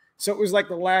 block. So it was like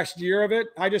the last year of it.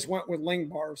 I just went with ling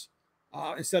bars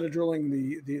instead of drilling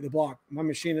the block. My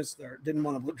machinist there didn't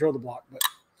want to drill the block. But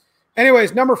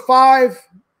anyways, number 5,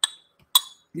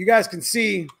 you guys can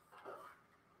see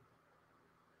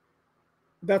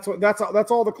that's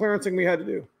all the clearancing we had to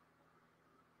do.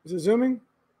 Is it zooming?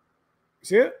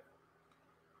 See it?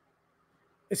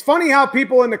 It's funny how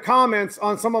people in the comments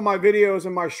on some of my videos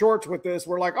and my shorts with this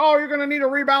were like, oh, you're going to need to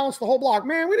rebalance the whole block.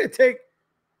 Man, we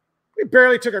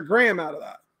barely took a gram out of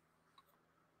that.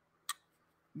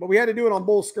 But we had to do it on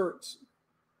both skirts.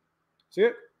 See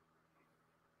it?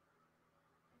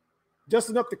 Just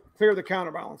enough to clear the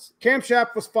counterbalance.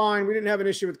 Camshaft was fine. We didn't have an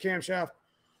issue with camshaft.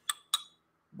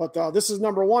 But this is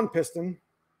number 1 piston.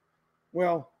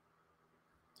 Well,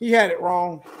 he had it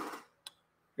wrong.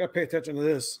 Got to pay attention to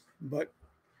this. But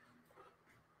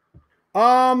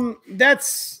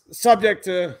that's subject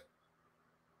to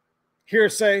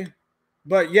hearsay.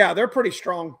 But yeah, they're pretty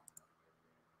strong.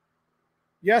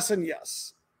 Yes and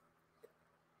yes.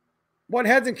 What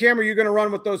heads and cam are you going to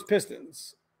run with those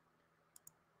pistons?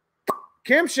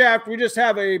 Camshaft, we just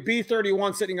have a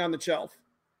B31 sitting on the shelf.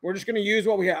 We're just going to use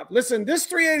what we have. Listen, this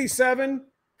 387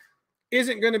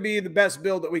 isn't going to be the best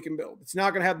build that we can build. It's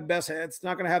not going to have the best heads. It's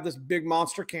not going to have this big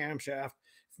monster camshaft.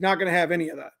 It's not going to have any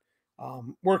of that.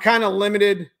 We're kind of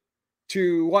limited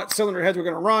to what cylinder heads we're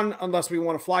going to run unless we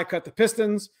want to fly cut the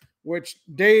pistons, which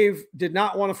Dave did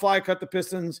not want to fly cut the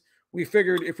pistons. We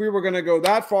figured if we were going to go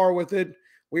that far with it,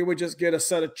 we would just get a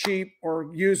set of cheap or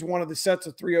use one of the sets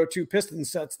of 302 piston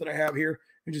sets that I have here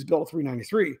and just build a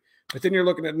 393. But then you're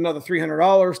looking at another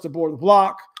 $300 to bore the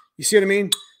block. You see what I mean?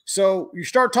 So you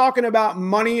start talking about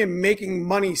money and making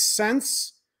money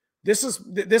sense.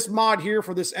 This mod here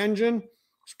for this engine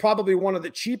is probably one of the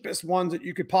cheapest ones that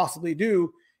you could possibly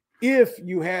do if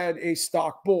you had a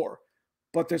stock bore.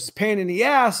 But there's a pain in the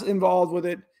ass involved with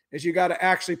it, is you got to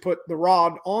actually put the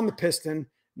rod on the piston.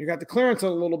 You got to clearance it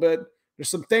a little bit. There's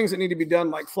some things that need to be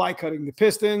done, like fly cutting the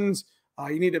pistons.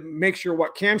 You need to make sure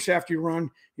what camshaft you run.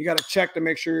 You got to check to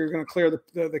make sure you're going to clear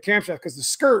the camshaft, because the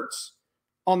skirts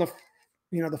on the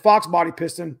Foxbody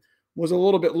piston was a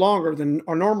little bit longer than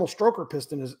our normal stroker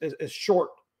piston is short,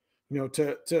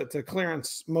 to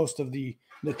clearance most of the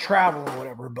travel or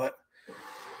whatever. But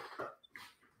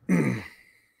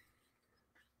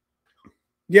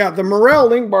yeah, the Morel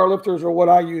link bar lifters are what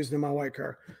I used in my white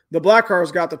car. The black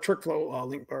car's got the trick flow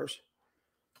link bars.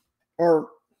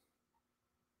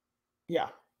 Yeah.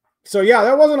 So yeah,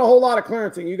 there wasn't a whole lot of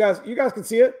clearancing. You guys can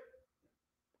see it.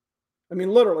 I mean,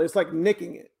 literally, it's like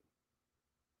nicking it.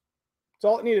 That's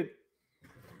all it needed.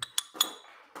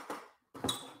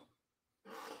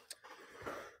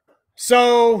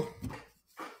 So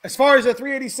as far as the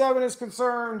 387 is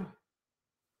concerned,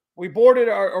 we boarded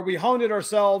or we honed it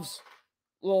ourselves,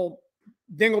 little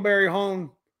dingleberry hone,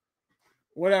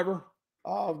 whatever.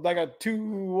 Like a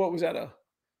what was that, a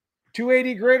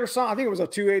 280 grit or something? I think it was a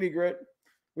 280 grit.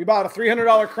 We bought a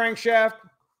 $300 crankshaft.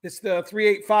 It's the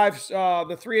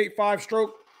 385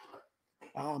 stroke.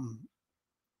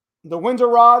 The Windsor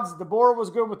rods, the bore was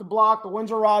good with the block. The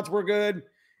Windsor rods were good.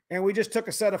 And we just took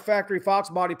a set of factory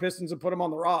Foxbody pistons and put them on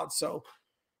the rods. So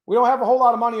we don't have a whole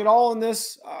lot of money at all in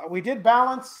this. We did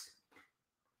balance.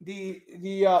 The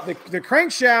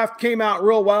crankshaft came out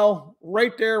real well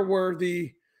right there where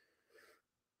the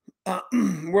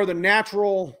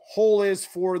natural hole is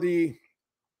for the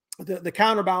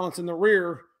counterbalance in the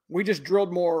rear. We just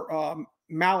drilled more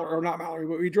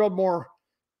we drilled more,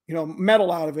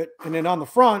 metal out of it. And then on the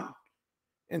front,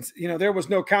 and there was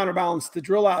no counterbalance to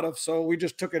drill out of, so we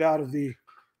just took it out of the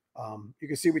you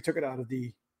can see we took it out of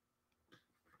the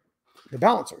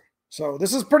balancer. So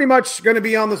this is pretty much going to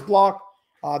be on this block.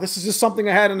 This is just something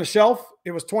I had on the shelf.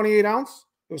 It was 28 ounce.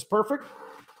 It was perfect.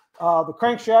 The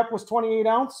crankshaft was 28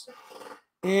 ounce.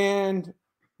 And,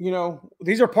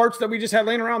 these are parts that we just had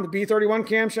laying around. The B31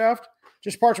 camshaft,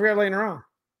 just parts we had laying around.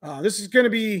 This is going to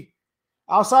be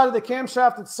outside of the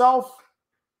camshaft itself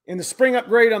and the spring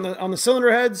upgrade on the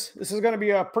cylinder heads. This is going to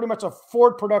be pretty much a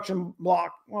Ford production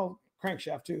block. Well,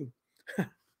 crankshaft too.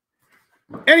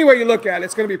 Anyway you look at it,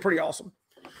 it's going to be pretty awesome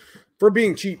for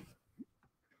being cheap.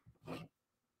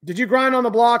 Did you grind on the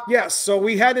block? Yes. So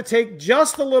we had to take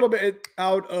just a little bit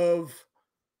out of,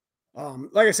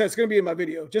 like I said, it's going to be in my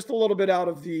video, just a little bit out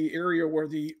of the area where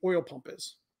the oil pump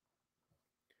is.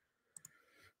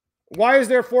 Why is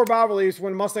there 4 valve reliefs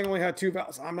when Mustang only had 2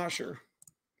 valves? I'm not sure.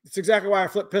 It's exactly why I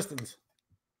flip pistons.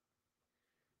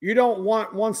 You don't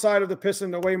want one side of the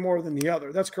piston to weigh more than the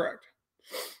other. That's correct.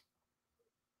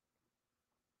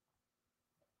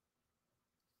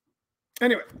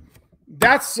 Anyway,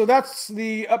 that's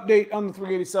the update on the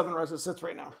 387 as it sits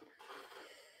right now.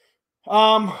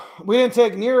 We didn't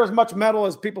take near as much metal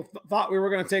as people thought we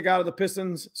were going to take out of the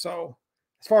pistons. So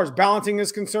as far as balancing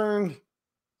is concerned,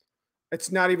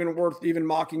 it's not even worth even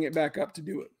mocking it back up to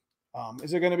do it.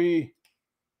 Is it going to be?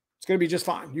 It's going to be just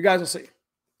fine. You guys will see.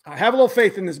 I have a little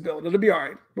faith in this build. It'll be all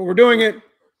right. But we're doing it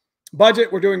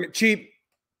budget. We're doing it cheap.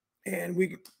 And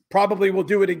we probably will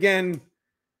do it again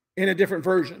in a different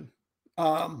version.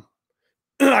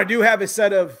 I do have a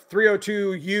set of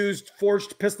 302 used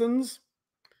forged pistons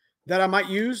that I might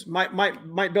use. Might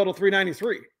build a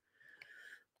 393.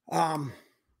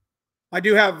 I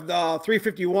do have the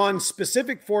 351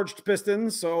 specific forged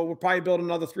pistons, so we'll probably build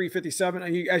another 357.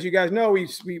 And as you guys know,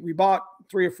 we bought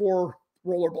 3 or 4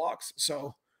 roller blocks.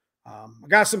 So I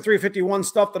got some 351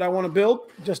 stuff that I want to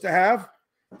build just to have.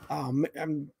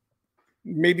 And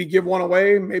maybe give one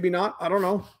away, maybe not. I don't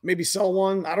know. Maybe sell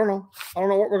one. I don't know. I don't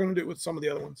know what we're going to do with some of the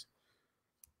other ones.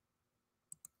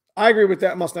 I agree with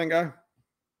that, Mustang guy.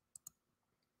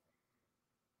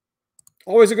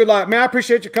 Always a good live. Man, I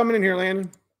appreciate you coming in here,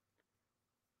 Landon.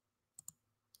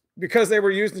 Because they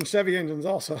were used in Chevy engines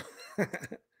also.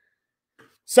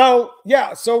 So,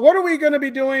 yeah. So what are we going to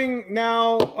be doing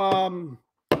now?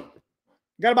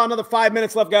 Got about another 5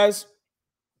 minutes left, guys.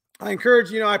 I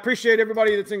encourage, I appreciate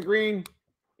everybody that's in green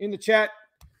in the chat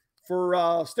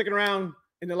for sticking around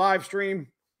in the live stream.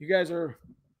 You guys are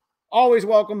always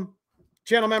welcome.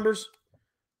 Channel members.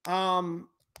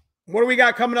 What do we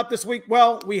got coming up this week?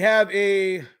 Well, we have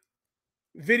a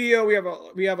video. We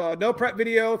have a no prep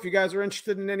video. If you guys are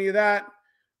interested in any of that,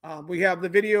 we have the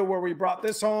video where we brought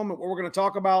this home. Where we're going to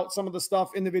talk about some of the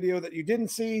stuff in the video that you didn't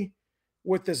see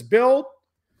with this build.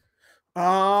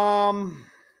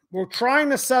 We're trying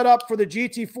to set up for the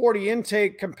GT40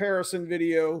 intake comparison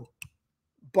video,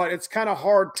 but it's kind of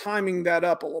hard timing that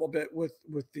up a little bit with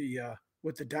the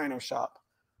dyno shop.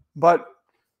 But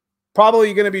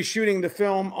probably going to be shooting the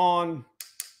film on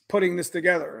putting this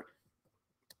together.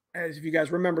 As if you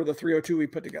guys remember the 302 we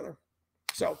put together.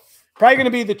 So probably going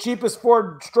to be the cheapest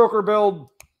Ford stroker build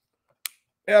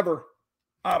ever.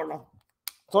 I don't know.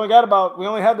 So we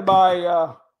only had to buy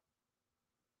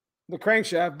the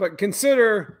crankshaft, but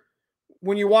consider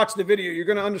when you watch the video, you're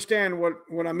going to understand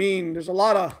what I mean. There's a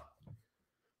lot of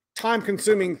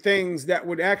time-consuming things that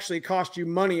would actually cost you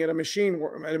money at a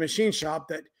machine shop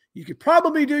that you could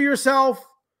probably do yourself,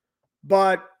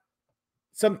 but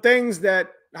some things that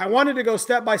I wanted to go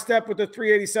step by step with the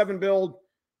 387 build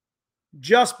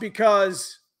just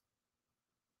because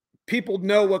people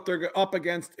know what they're up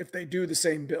against if they do the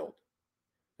same build.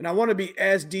 and I want to be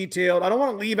as detailed. I don't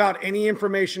want to leave out any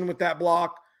information with that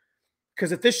block,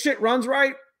 because if this shit runs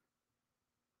right,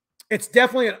 it's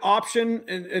definitely an option,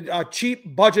 and a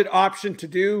cheap budget option to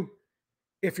do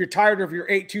if you're tired of your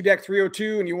 8.2 deck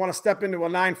 302 and you want to step into a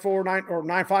 9.4 9 or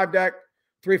 9.5 deck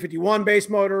 351 base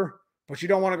motor, but you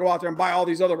don't want to go out there and buy all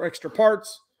these other extra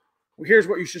parts. Well, here's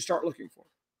what you should start looking for.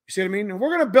 You see what I mean? And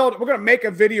we're going to make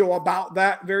a video about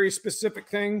that very specific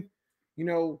thing. You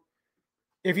know,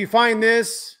 if you find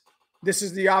this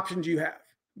is the options you have.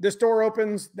 This door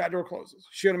opens, that door closes.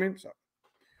 You see what I mean? So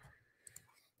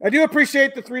I do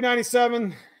appreciate the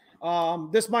 397.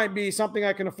 This might be something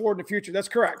I can afford in the future. That's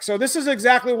correct. So this is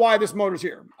exactly why this motor's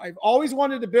here. I've always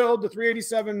wanted to build the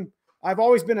 387. I've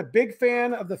always been a big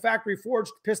fan of the factory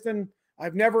forged piston.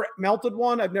 I've never melted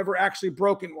one. I've never actually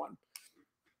broken one.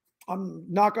 I'm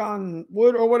knock on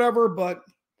wood or whatever, but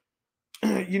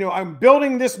you know, I'm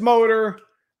building this motor.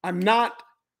 I'm not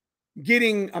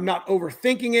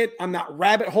overthinking it. I'm not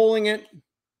rabbit holing it.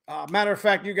 Matter of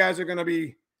fact, you guys are going to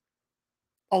be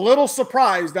a little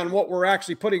surprised on what we're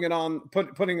actually putting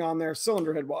on there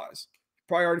cylinder head wise.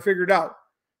 Probably already figured out,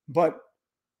 but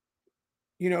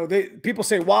you know, people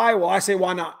say why? Well, I say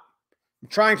why not? I'm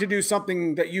trying to do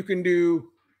something that you can do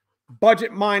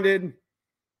budget minded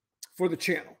for the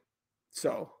channel.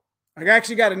 So I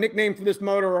actually got a nickname for this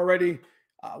motor already.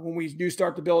 When we do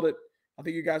start to build it, I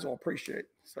think you guys will appreciate.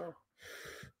 So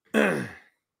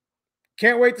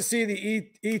can't wait to see the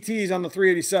ETs on the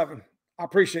 387. I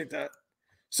appreciate that.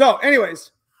 So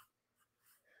anyways,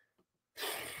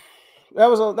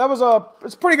 it's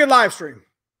a pretty good live stream.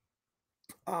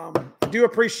 I do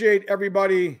appreciate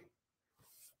everybody.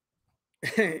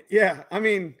 Yeah, I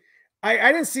mean,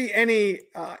 I didn't see any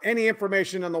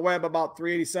information on the web about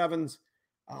 387s.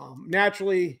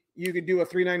 Naturally, you could do a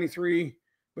 393,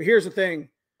 but here's the thing: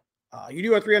 you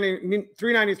do a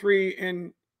 393,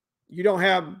 and you don't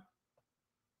have,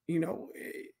 you know,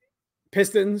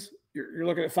 pistons. You're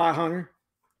looking at 500.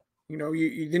 You know,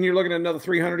 then you're looking at another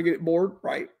 300 to get it bored,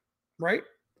 right? Right.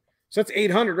 So that's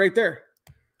 800 right there.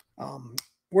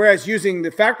 Whereas using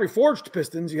the factory forged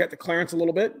pistons, you have to clearance a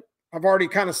little bit. I've already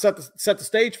kind of set the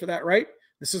stage for that, right?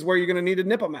 This is where you're going to need to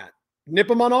nip them at. Nip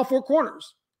them on all four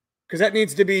corners, because that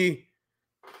needs to be,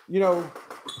 you know,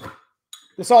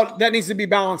 that needs to be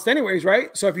balanced anyways,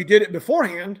 right? So if you did it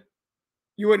beforehand,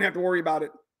 you wouldn't have to worry about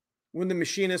it when the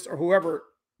machinist or whoever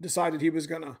decided he was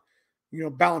going to, you know,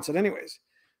 balance it anyways.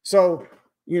 So,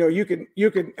 you know, you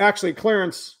can actually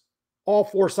clearance all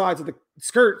four sides of the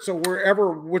skirt. So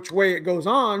which way it goes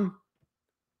on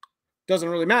doesn't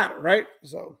really matter, right?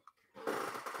 So,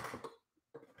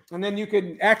 and then you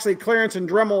can actually clearance and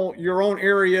Dremel your own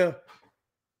area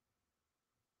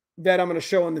that I'm going to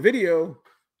show in the video.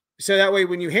 So that way,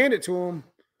 when you hand it to them,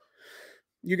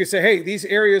 you can say, hey, these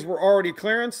areas were already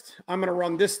clearanced. I'm going to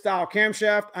run this style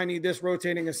camshaft. I need this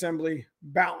rotating assembly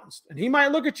balanced. And he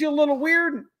might look at you a little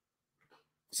weird,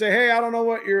 say, hey, I don't know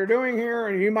what you're doing here.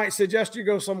 And he might suggest you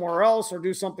go somewhere else or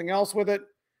do something else with it.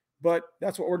 But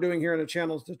that's what we're doing here in the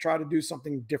channel, is to try to do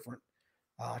something different.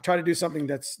 Try to do something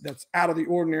that's out of the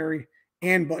ordinary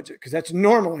and budget, because it's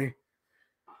normally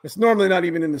not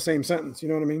even in the same sentence. You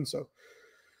know what I mean? So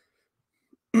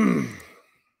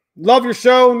love your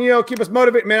show, Neo. Keep us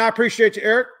motivated, man. I appreciate you,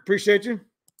 Eric. Appreciate you.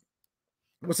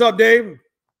 What's up, Dave?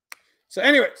 So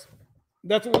anyways,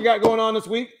 that's what we got going on this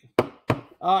week.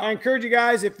 I encourage you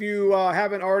guys, if you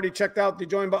haven't already checked out the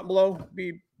join button below,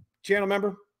 be channel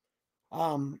member.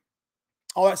 All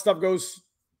that stuff goes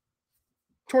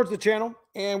towards the channel.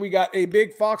 And we got a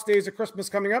big Fox Days of Christmas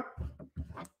coming up.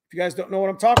 If you guys don't know what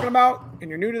I'm talking about and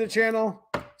you're new to the channel,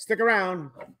 stick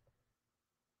around.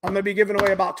 I'm going to be giving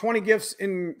away about 20 gifts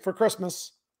for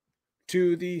Christmas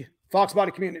to the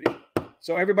Foxbody community.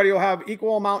 So everybody will have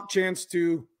equal amount chance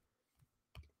to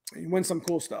win some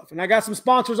cool stuff. And I got some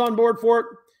sponsors on board for it.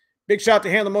 Big shout out to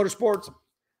Handle Motorsports.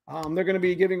 They're going to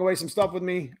be giving away some stuff with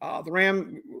me. The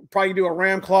Ram, probably do a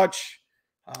Ram clutch.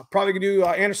 Probably going to do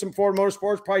Anderson Ford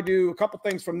Motorsports. Probably do a couple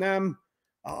things from them.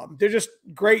 They're just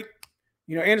great.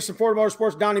 You know, Anderson Ford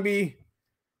Motorsports, Donnie B,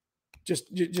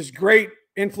 just great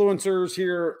influencers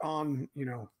here on, you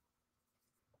know,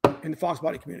 in the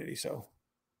Foxbody community. So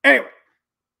anyway,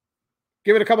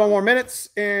 give it a couple more minutes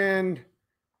and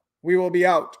we will be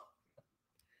out.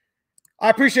 I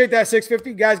appreciate that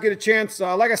 650. Guys, get a chance.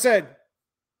 Like I said,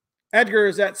 Edgar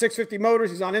is at 650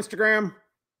 Motors. He's on Instagram.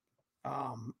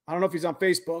 I don't know if he's on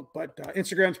Facebook, but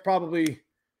Instagram's probably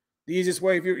the easiest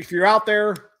way. If you're out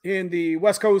there in the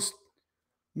West Coast,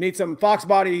 need some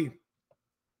Foxbody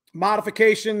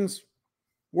modifications,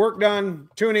 work done,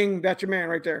 tuning, that's your man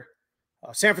right there.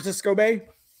 San Francisco Bay.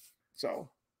 So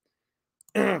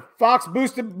Fox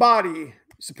Boosted Body.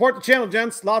 Support the channel,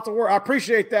 gents. Lots of work. I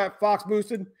appreciate that, Fox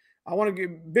Boosted. I want to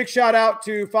give a big shout out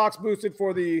to Fox Boosted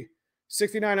for the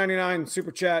 $69.99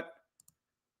 super chat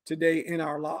today in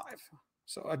our live.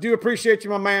 So I do appreciate you,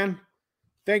 my man.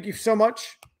 Thank you so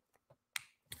much.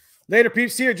 Later,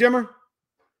 peeps. See you, Jimmer.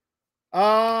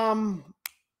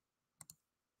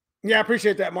 Yeah, I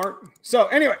appreciate that, Mark. So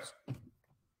anyways,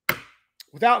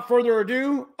 without further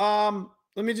ado,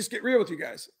 let me just get real with you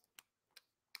guys.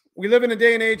 We live in a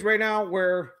day and age right now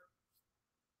where,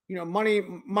 you know, money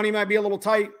might be a little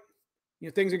tight. You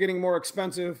know, things are getting more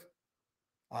expensive.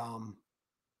 You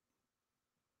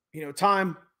know,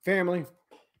 time, family,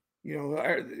 you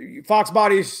know, Fox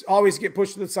bodies always get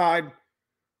pushed to the side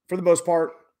for the most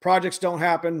part. Projects don't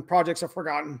happen. Projects are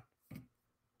forgotten.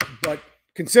 But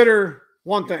consider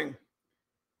one thing.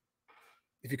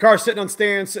 If your car's sitting on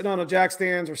stands, sitting on a jack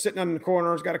stands, or sitting on the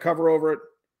corners, got a cover over it,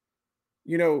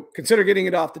 you know, consider getting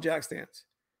it off the jack stands.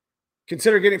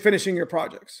 Consider finishing your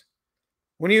projects.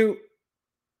 When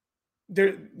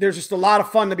there's just a lot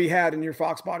of fun to be had in your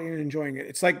Fox body and enjoying it.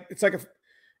 It's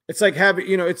like having,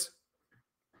 you know, it's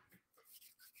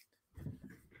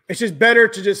just better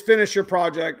to just finish your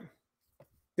project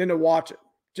than to watch it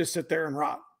just sit there and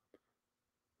rot.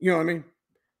 You know what I mean?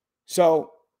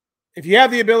 So if you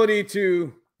have the ability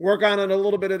to work on it a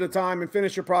little bit at a time and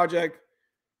finish your project,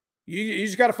 you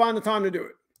just got to find the time to do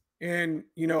it. And,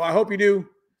 you know, I hope you do.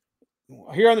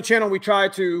 Here on the channel, we try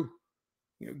to,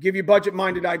 you know, give you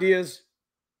budget-minded ideas,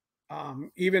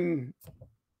 even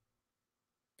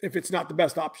if it's not the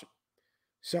best option.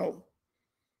 So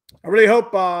I really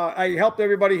hope I helped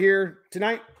everybody here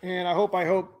tonight, and I hope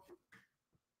help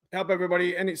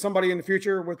everybody, somebody in the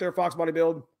future with their Fox body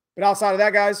build. But outside of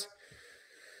that, guys,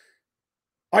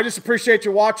 I just appreciate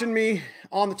you watching me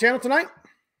on the channel tonight.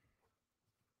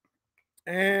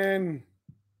 And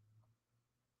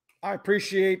I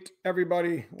appreciate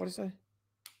everybody. What did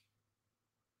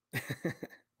I say?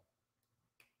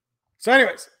 So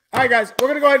anyways, all right, guys, we're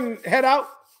going to go ahead and head out.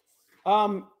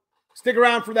 Stick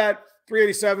around for that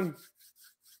 387.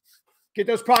 Get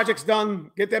those projects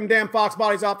done. Get them damn Fox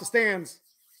bodies off the stands.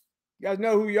 You guys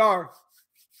know who you are.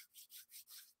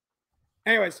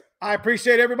 Anyways, I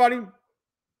appreciate everybody.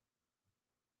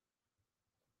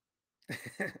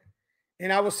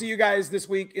 And I will see you guys this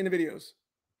week in the videos.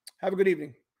 Have a good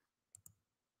evening.